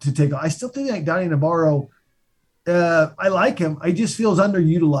Donnie to take off. I still think like Donnie Navarro, I like him. I just feels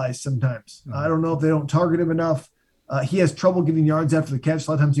underutilized sometimes. Mm-hmm. I don't know if they don't target him enough. He has trouble getting yards after the catch.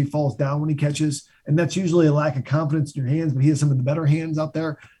 A lot of times he falls down when he catches, and that's usually a lack of confidence in your hands, but he has some of the better hands out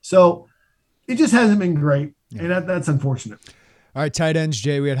there. So it just hasn't been great, and that's unfortunate. All right, tight ends,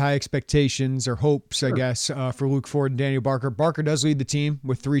 Jay, we had high expectations or hopes, I guess, for Luke Ford and Daniel Barker. Barker does lead the team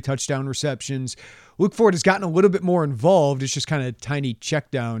with 3 touchdown receptions. Luke Ford has gotten a little bit more involved. It's just kind of tiny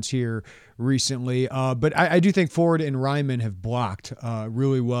checkdowns here recently. But I do think Ford and Ryman have blocked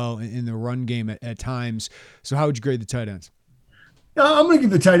really well in the run game at times. So how would you grade the tight ends? I'm going to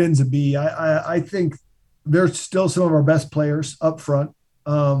give the tight ends a B. I think they're still some of our best players up front.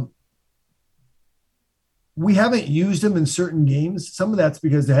 We haven't used them in certain games. Some of that's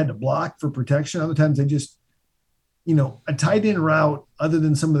because they had to block for protection. Other times they just, a tight end route, other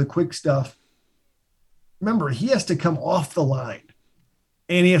than some of the quick stuff. Remember, he has to come off the line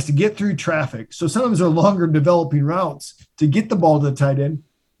and he has to get through traffic. So sometimes they're longer developing routes to get the ball to the tight end.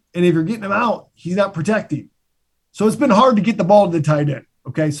 And if you're getting him out, he's not protecting. So it's been hard to get the ball to the tight end.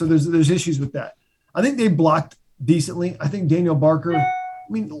 Okay. So there's issues with that. I think they blocked decently. I think Daniel Barker,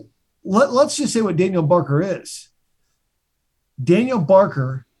 let's just say what Daniel Barker is. Daniel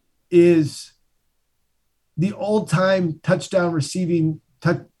Barker is the all-time touchdown receiving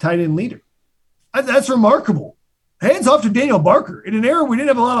tight end leader. That's remarkable. Hands off to Daniel Barker. In an era we didn't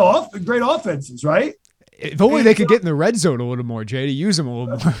have a lot of great offenses, right? If only they could get in the red zone a little more, Jay, to use them a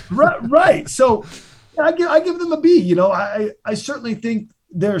little more. Right. So I give them a B. I certainly think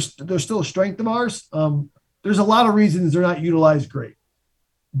they're still a strength of ours. There's a lot of reasons they're not utilized great,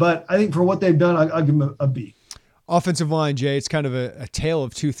 but I think for what they've done, I'll give them a B. Offensive line, Jay, it's kind of a tale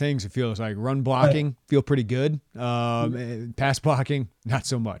of two things. It feels like run blocking, feel pretty good. Pass blocking, not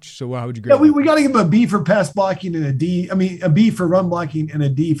so much. So how would you grade? Yeah, we got to give them a B for pass blocking and a D. I mean, a B for run blocking and a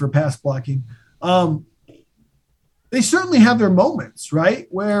D for pass blocking. They certainly have their moments, right,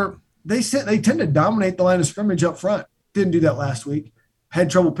 where they tend to dominate the line of scrimmage up front. Didn't do that last week. Had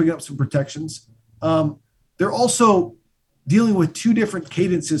trouble picking up some protections. They're also dealing with two different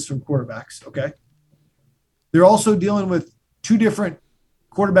cadences from quarterbacks, okay? They're also dealing with two different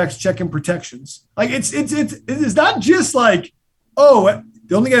quarterbacks checking protections. Like it's not just like, oh,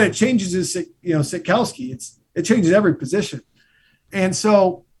 the only guy that changes is Sitkowski. It changes every position. And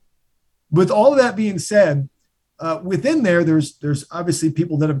so with all of that being said, within there's obviously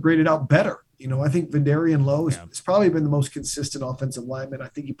people that have graded out better. I think Vidarian Lowe has probably been the most consistent offensive lineman. I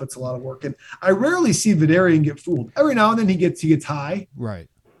think he puts a lot of work in. I rarely see Vidarian get fooled. Every now and then he gets high. Right.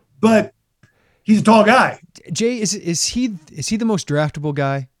 But he's a tall guy. Jay, is he the most draftable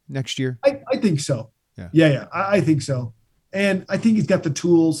guy next year? I think so. Yeah. I think so. And I think he's got the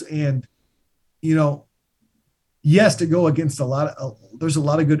tools and, yes, to go against there's a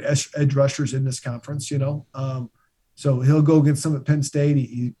lot of good edge rushers in this conference, so he'll go against some at Penn State.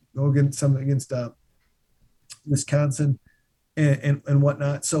 He go against some against Wisconsin and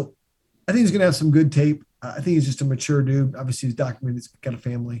whatnot. So I think he's going to have some good tape. I think he's just a mature dude. Obviously he's documented. He's got a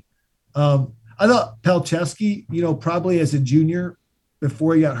family. I thought Palczewski, probably as a junior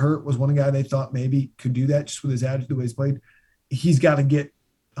before he got hurt was one guy they thought maybe could do that just with his attitude, the way he's played. He's got to get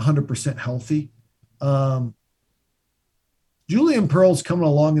 100% healthy. Julian Pearl's coming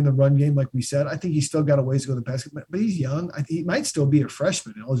along in the run game, like we said. I think he's still got a ways to go to the basket, but he's young. He might still be a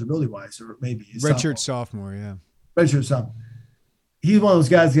freshman eligibility-wise, or maybe redshirt sophomore, yeah. Redshirt sophomore. He's one of those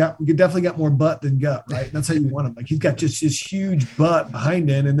guys definitely got more butt than gut, right? And that's how you want him. Like he's got just this huge butt behind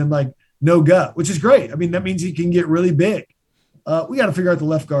him, and then like no gut, which is great. I mean, that means he can get really big. We got to figure out the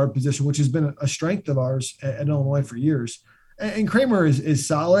left guard position, which has been a strength of ours at Illinois for years. And Kramer is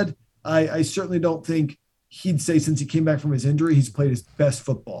solid. I certainly don't think he'd say since he came back from his injury, he's played his best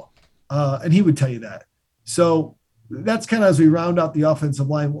football. And he would tell you that. So that's kind of as we round out the offensive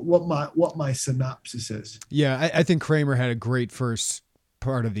line, what my synopsis is. Yeah, I think Kramer had a great first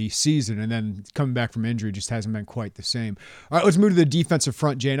part of the season, and then coming back from injury just hasn't been quite the same. All right, let's move to the defensive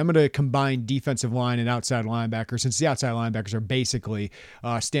front, Jane. I'm going to combine defensive line and outside linebacker, since the outside linebackers are basically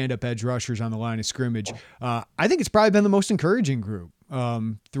stand-up edge rushers on the line of scrimmage. I think it's probably been the most encouraging group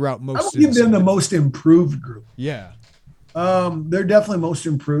throughout most. I would give them the most improved group. Yeah, they're definitely most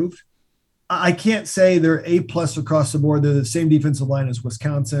improved. I can't say they're A+ across the board. They're the same defensive line as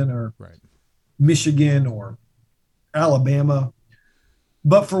Wisconsin or Michigan or Alabama.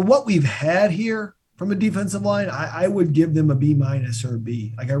 But for what we've had here from a defensive line, I would give them a B- or a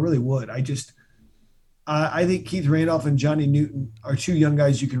B. Like I really would. I think Keith Randolph and Johnny Newton are two young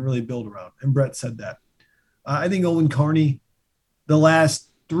guys you can really build around. And Brett said that. I think Owen Carney, the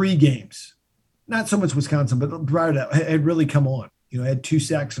last 3 games, not so much Wisconsin, but prior to that, had really come on. Had 2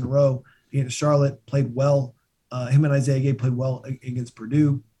 sacks in a row against Charlotte, played well. Him and Isaiah Gay played well against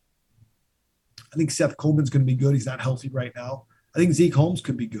Purdue. I think Seth Coleman's going to be good. He's not healthy right now. I think Zeke Holmes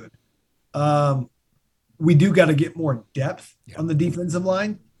could be good. We do got to get more depth on the defensive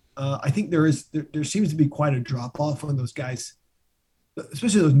line. I think there seems to be quite a drop-off on those guys,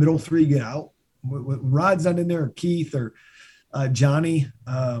 especially those middle 3 get out. When Rod's not in there, or Keith or Johnny,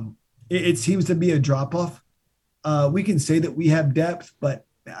 it seems to be a drop-off. We can say that we have depth, but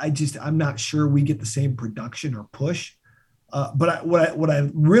I'm not sure we get the same production or push. But what I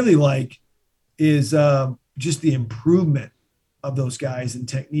really like is just the improvement of those guys in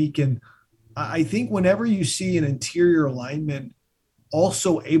technique. And I think whenever you see an interior lineman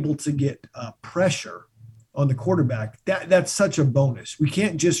also able to get pressure on the quarterback, that's such a bonus. We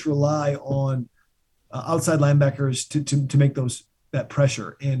can't just rely on outside linebackers to make that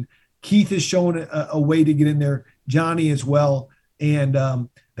pressure. And Keith has shown a way to get in there, Johnny as well. And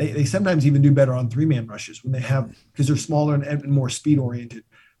they sometimes even do better on 3-man rushes when they have, because they're smaller and more speed oriented.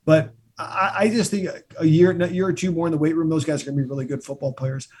 But I just think a year or two more in the weight room, those guys are going to be really good football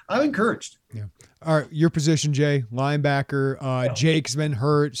players. I'm encouraged. Yeah. All right. Your position, Jay, linebacker. Jake's been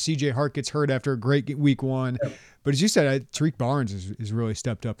hurt. CJ Hart gets hurt after a great week one. Yeah. But as you said, Tariq Barnes has really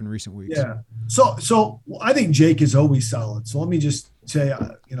stepped up in recent weeks. Yeah. So I think Jake is always solid. So let me just say,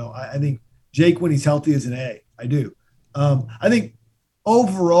 I think Jake, when he's healthy, is an A. I do. I think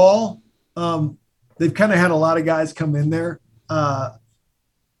overall, they've kind of had a lot of guys come in there.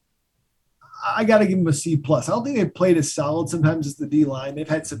 I got to give them a C+. I don't think they've played as solid sometimes as the D-line. They've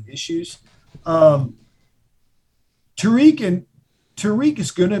had some issues. Tariq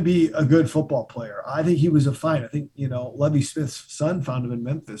is going to be a good football player. I think he was a fine. I think, Lovie Smith's son found him in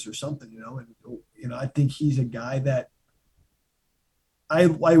Memphis or something, and I think he's a guy that I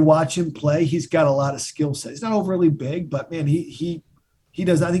watch him play. He's got a lot of skill set. He's not overly big, but man, he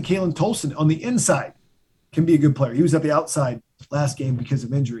does. I think Kalen Tolson on the inside can be a good player. He was at the outside last game because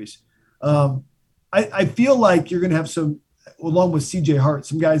of injuries. I feel like you're going to have some, along with CJ Hart,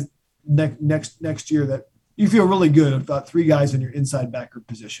 some guys next year that you feel really good about, 3 guys in your inside backer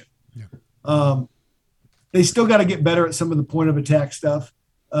position. Yeah. They still got to get better at some of the point of attack stuff.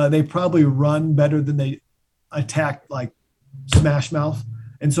 They probably run better than they attack, like smash mouth.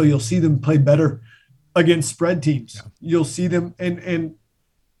 And so you'll see them play better against spread teams. Yeah. You'll see them. And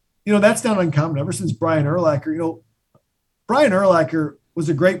that's not uncommon ever since Brian Urlacher. Brian Urlacher was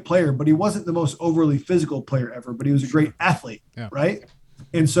a great player, but he wasn't the most overly physical player ever, but he was a great athlete. Yeah. Right.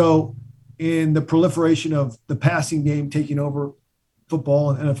 And so in the proliferation of the passing game taking over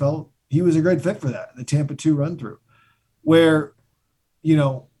football and NFL, he was a great fit for that. The Tampa 2 run through where,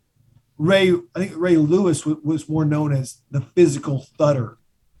 I think Ray Lewis was more known as the physical thudder,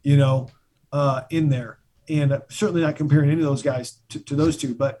 in there. And certainly not comparing any of those guys to those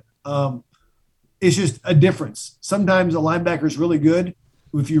two, but it's just a difference. Sometimes a linebacker is really good.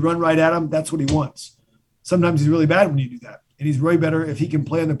 If you run right at him, that's what he wants. Sometimes he's really bad when you do that. And he's way better if he can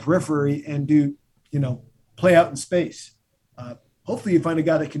play on the periphery and do, play out in space. Hopefully you find a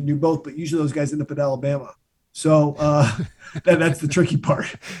guy that can do both, but usually those guys end up at Alabama. So that's the tricky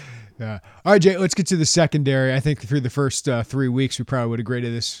part. Yeah. All right, Jay, let's get to the secondary. I think through the first 3 weeks, we probably would have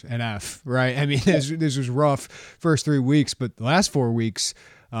graded this an F, right? I mean, this was rough first 3 weeks, but the last 4 weeks,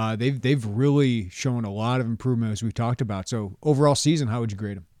 they've really shown a lot of improvement as we talked about. So overall season, how would you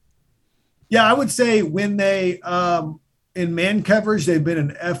grade them? Yeah, I would say when they in man coverage, they've been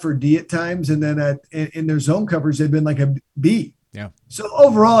an F or D at times, and then in their zone coverage, they've been like a B. Yeah. So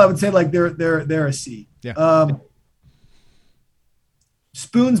overall, I would say like they're a C. Yeah.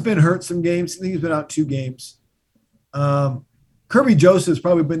 Spoon's been hurt some games. I think he's been out 2 games. Kirby Joseph's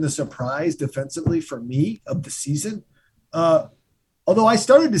probably been the surprise defensively for me of the season. Although I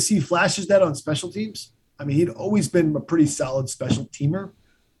started to see flashes of that on special teams. I mean, he'd always been a pretty solid special teamer.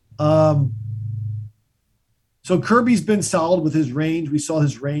 So Kirby's been solid with his range. We saw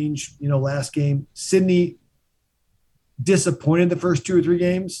his range, last game. Sidney disappointed the first 2 or 3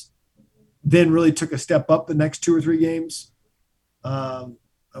 games, then really took a step up the next 2 or 3 games. I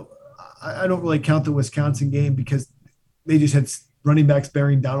don't really count the Wisconsin game because they just had running backs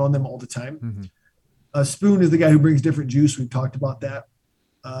bearing down on them all the time. Mm-hmm. Spoon is the guy who brings different juice. We've talked about that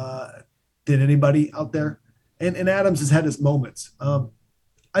than anybody out there. And Adams has had his moments.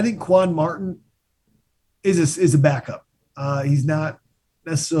 I think Quan Martin is a backup. He's not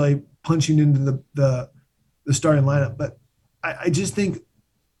necessarily punching into the starting lineup, but I just think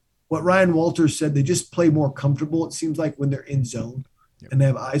what Ryan Walters said, they just play more comfortable, it seems like, when they're in zone. Yep. And they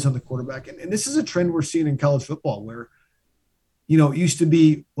have eyes on the quarterback. And this is a trend we're seeing in college football where, it used to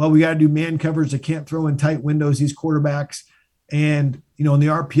be, well, we got to do man coverage. They can't throw in tight windows, these quarterbacks. And, in the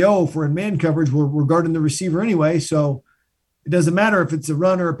RPO, if we're in man coverage, we're guarding the receiver anyway. So it doesn't matter if it's a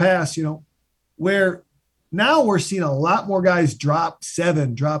run or a pass, where now we're seeing a lot more guys drop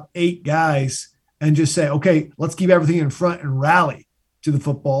 7, drop 8 guys and just say, okay, let's keep everything in front and rally to the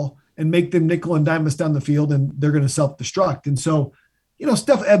football and make them nickel and dime us down the field, and they're going to self-destruct. And so,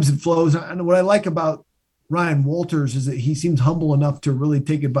 stuff ebbs and flows. And what I like about Ryan Walters is that he seems humble enough to really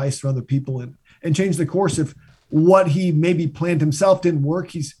take advice from other people and change the course. If what he maybe planned himself didn't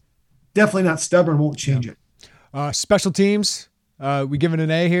work, he's definitely not stubborn, won't change it. Special teams, we give it an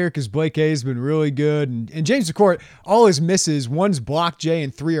A here because Blake A has been really good. And James McCourt, all his misses, 1's blocked, Jay,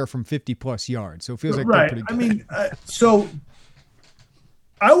 and 3 are from 50-plus yards. So it feels like they're pretty good. I mean, so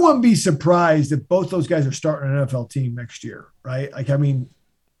I wouldn't be surprised if both those guys are starting an NFL team next year, right?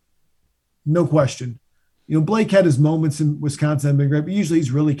 No question. Blake had his moments in Wisconsin, been great, but usually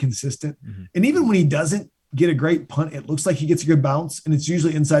he's really consistent. Mm-hmm. And even when he doesn't get a great punt, it looks like he gets a good bounce, and it's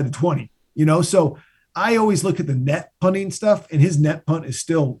usually inside the 20. So I always look at the net punting stuff, and his net punt is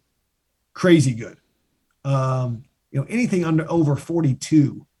still crazy good. Anything over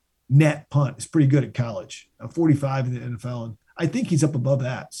 42 net punt is pretty good at college. 45 in the NFL, and I think he's up above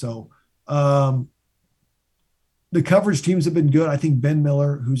that. So the coverage teams have been good. I think Ben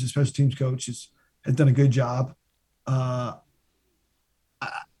Miller, who's a special teams coach, has done a good job.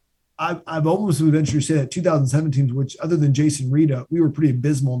 I've almost would venture to say that 2007 teams, which other than Jason Rita, we were pretty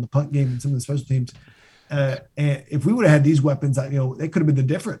abysmal in the punt game and some of the special teams. And if we would have had these weapons, they could have been the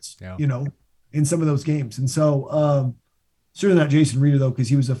difference, in some of those games. And so certainly not Jason Rita, though, because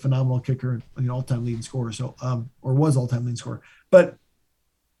he was a phenomenal kicker and all-time leading scorer. So, or was all-time leading scorer. But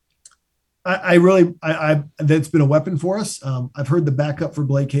I that's been a weapon for us. I've heard the backup for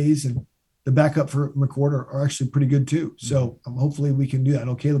Blake Hayes and the backup for McCord are actually pretty good too. So hopefully we can do that. I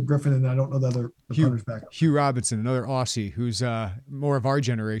know Caleb Griffin, and I don't know the other punters backup. Hugh Robinson, another Aussie who's more of our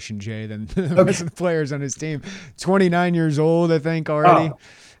generation, Jay, than the rest of the players on his team. 29 years old, I think, already. Oh.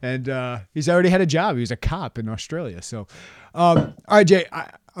 And he's already had a job. He was a cop in Australia. So, all right, Jay,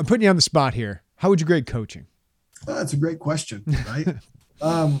 I'm putting you on the spot here. How would you grade coaching? That's a great question, right?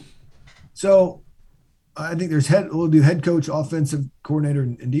 So I think we'll do head coach, offensive coordinator,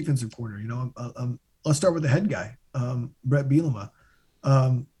 and defensive coordinator. Let's start with the head guy, Brett Bielema.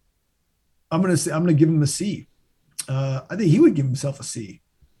 I'm going to give him a C. I think he would give himself a C.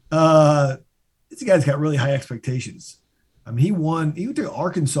 This guy's got really high expectations. I mean, he went to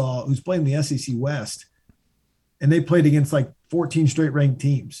Arkansas, who's playing the SEC West, and they played against like 14 straight ranked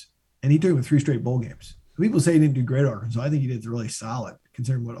teams, and he took them to 3 straight bowl games. People say he didn't do great at Arkansas. I think he did really solid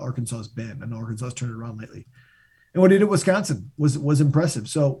considering what Arkansas has been. And Arkansas has turned it around lately. And what he did at Wisconsin was impressive.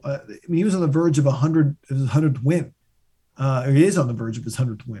 So, he was on the verge of 100th win. He is on the verge of his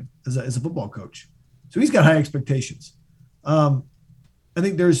 100th win as a football coach. So he's got high expectations. I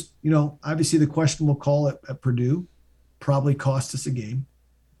think there's, obviously the questionable call at Purdue probably cost us a game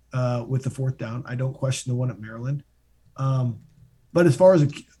with the 4th down. I don't question the one at Maryland. But as far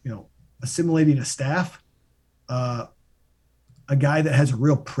as, assimilating a staff, a guy that has a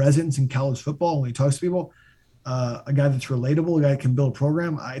real presence in college football when he talks to people, a guy that's relatable, a guy that can build a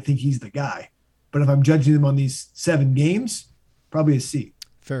program, I think he's the guy. But if I'm judging him on these 7 games, probably a C.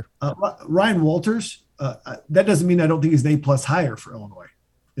 Fair. Ryan Walters, that doesn't mean I don't think he's an A+ hire for Illinois.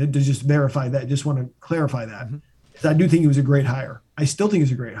 To just verify that, just want to clarify that. Mm-hmm. I do think he was a great hire. I still think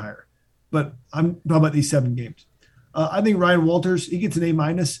he's a great hire. But I'm talking about these 7 games. I think Ryan Walters, he gets an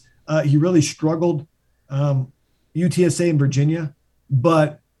A-. He really struggled UTSA and Virginia,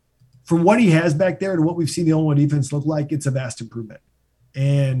 but from what he has back there to what we've seen the Illinois defense look like, it's a vast improvement.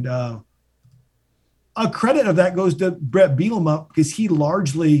 And a credit of that goes to Brett Bielema because he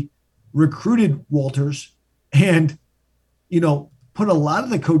largely recruited Walters and, put a lot of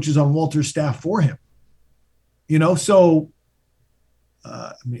the coaches on Walters' staff for him. So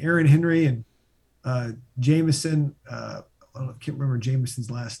Aaron Henry and Jameson, I can't remember Jameson's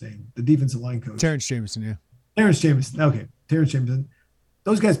last name, the defensive line coach. Terrence Jameson, yeah. Terrence Jameson. Okay. Terrence Jameson.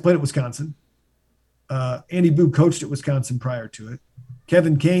 Those guys played at Wisconsin. Andy Boo coached at Wisconsin prior to it.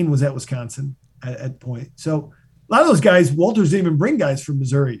 Kevin Kane was at Wisconsin at point. So a lot of those guys, Walters didn't even bring guys from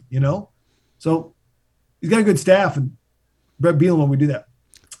Missouri, So he's got a good staff, and Brett Bielema would do that.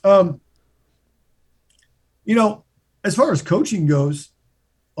 As far as coaching goes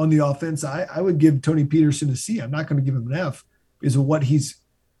on the offense, I would give Tony Peterson a C. I'm not going to give him an F because of what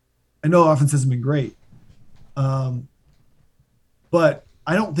I know offense hasn't been great. But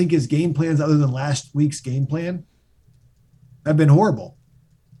I don't think his game plans, other than last week's game plan, have been horrible.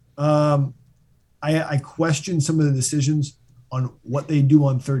 I question some of the decisions on what they do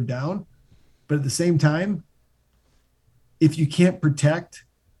on 3rd down, but at the same time, if you can't protect,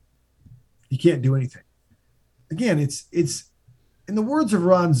 you can't do anything. Again, it's in the words of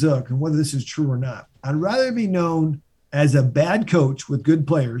Ron Zook, and whether this is true or not, I'd rather be known as a bad coach with good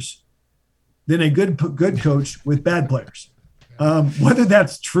players than a good coach with bad players. Whether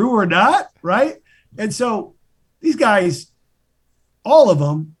that's true or not, right? And so these guys, all of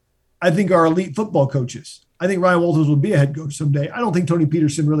them, I think are elite football coaches. I think Ryan Walters will be a head coach someday. I don't think Tony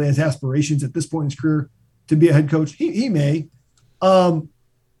Peterson really has aspirations at this point in his career to be a head coach. He may.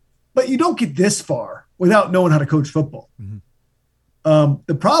 But you don't get this far without knowing how to coach football. Mm-hmm.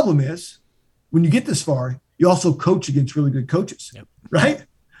 The problem is when you get this far, you also coach against really good coaches, right?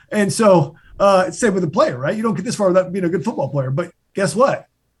 And so it's same with the player, right? You don't get this far without being a good football player. But guess what?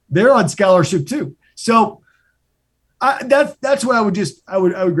 They're on scholarship too. So that's what I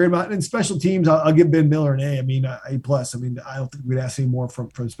would grade him out. And special teams, I'll give Ben Miller an A. I mean, A+. I mean, I don't think we'd ask any more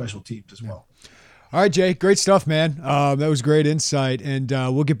from special teams as well. All right, Jay, great stuff, man. That was great insight, and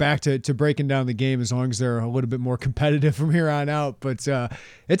we'll get back to breaking down the game as long as they're a little bit more competitive from here on out. But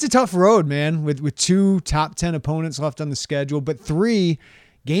it's a tough road, man, with 2 top 10 opponents left on the schedule, but 3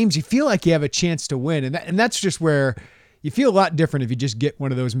 games you feel like you have a chance to win, and that's just where you feel a lot different if you just get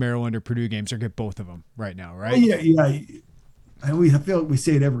one of those Maryland or Purdue games or get both of them right now, right? Well, yeah. I feel like we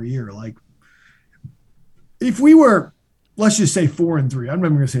say it every year. Like, if we were, let's just say 4-3, I'm not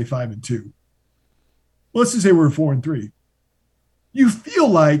even going to say 5-2. Let's just say we're 4-3. You feel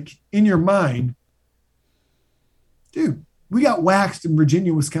like in your mind, dude, we got waxed in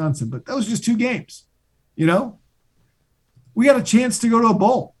Virginia, Wisconsin, but that was just 2 games. You know, we got a chance to go to a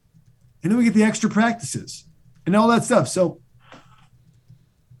bowl, and then we get the extra practices and all that stuff. So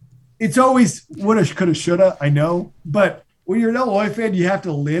it's always woulda, coulda, shoulda. I know, but when you're an Illinois fan, you have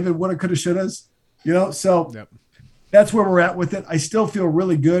to live in woulda, coulda, shouldas. You know, so That's where we're at with it. I still feel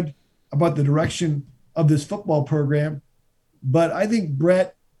really good about the direction of this football program, but I think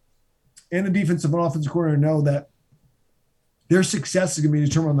Brett and the defensive and offensive coordinator know that their success is going to be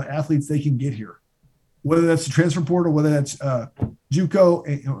determined on the athletes they can get here, whether that's the transfer portal, whether that's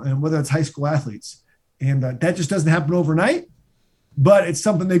JUCO, and whether that's high school athletes. And that just doesn't happen overnight, but it's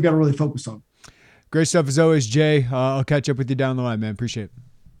something they've got to really focus on. Great stuff as always, Jay. I'll catch up with you down the line, man. Appreciate it.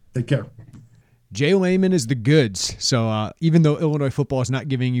 Take care. Jay Lehman is the goods. So even though Illinois football is not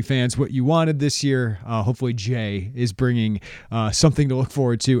giving you fans what you wanted this year, hopefully Jay is bringing something to look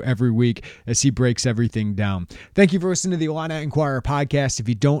forward to every week as he breaks everything down. Thank you for listening to the Illini Inquirer podcast. If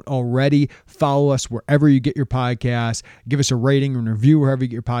you don't already, follow us wherever you get your podcasts. Give us a rating and review wherever you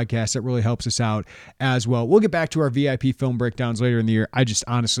get your podcasts. That really helps us out as well. We'll get back to our VIP film breakdowns later in the year. I just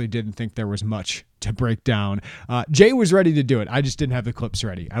honestly didn't think there was much to break down. Jay was ready to do it. I just didn't have the clips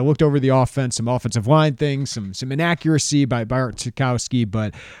ready. I looked over the offense, some offensive line things, some inaccuracy by Art Sikowski,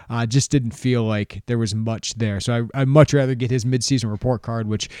 but just didn't feel like there was much there. So I'd much rather get his midseason report card,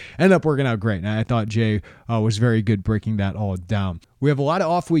 which ended up working out great. And I thought Jay was very good breaking that all down. We have a lot of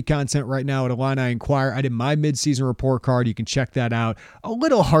off-week content right now at Illini Inquirer. I did my midseason report card. You can check that out. A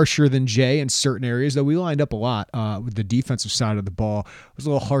little harsher than Jay in certain areas, though we lined up a lot with the defensive side of the ball. It was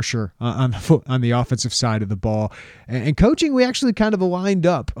a little harsher on the offensive side of the ball. And coaching, we actually kind of aligned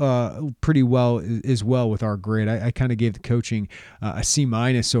up pretty well as well with our grade. I kind of gave the coaching a C-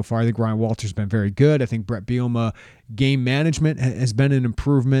 so far. I think Ryan Walters has been very good. I think Brett Bielema, game management has been an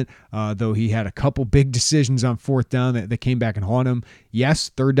improvement, though he had a couple big decisions on 4th down that came back and haunt him. Yes,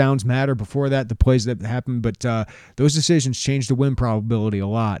 3rd downs matter. Before that, the plays that happened, but those decisions changed the win probability a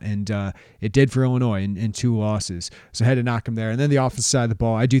lot, and it did for Illinois in 2 losses. So I had to knock him there. And then the offensive side of the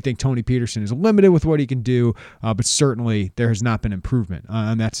ball, I do think Tony Peterson is limited with what he can do, but certainly there has not been improvement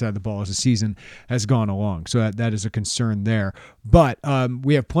on that side of the ball as the season has gone along. So that is a concern there. But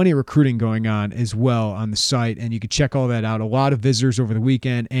we have plenty of recruiting going on as well on the site, and you can check all that out. A lot of visitors over the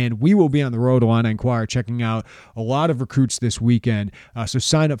weekend, and we will be on the road, Illini Inquirer, checking out a lot of recruits this weekend. So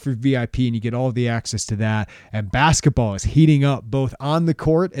sign up for VIP, and you get all of the access to that. And basketball is heating up both on the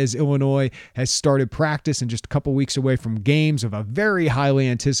court as Illinois has started practice and just a couple weeks away from games of a very highly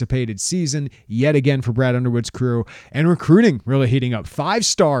anticipated season yet again for Brad Underwood's crew, and recruiting really heating up. 5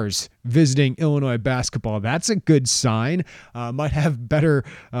 stars visiting Illinois basketball. That's a good sign. Might have better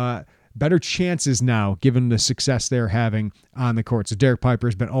chances now given the success they're having on the court. So Derek Piper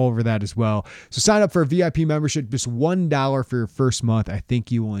has been all over that as well. So sign up for a VIP membership, just $1 for your first month. I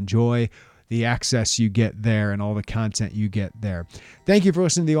think you will enjoy the access you get there and all the content you get there. Thank you for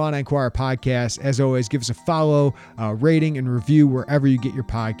listening to the Illini Inquirer podcast. As always, give us a follow, rating, and review wherever you get your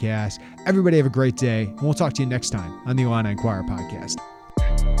podcast. Everybody have a great day, and we'll talk to you next time on the Illini Inquirer podcast.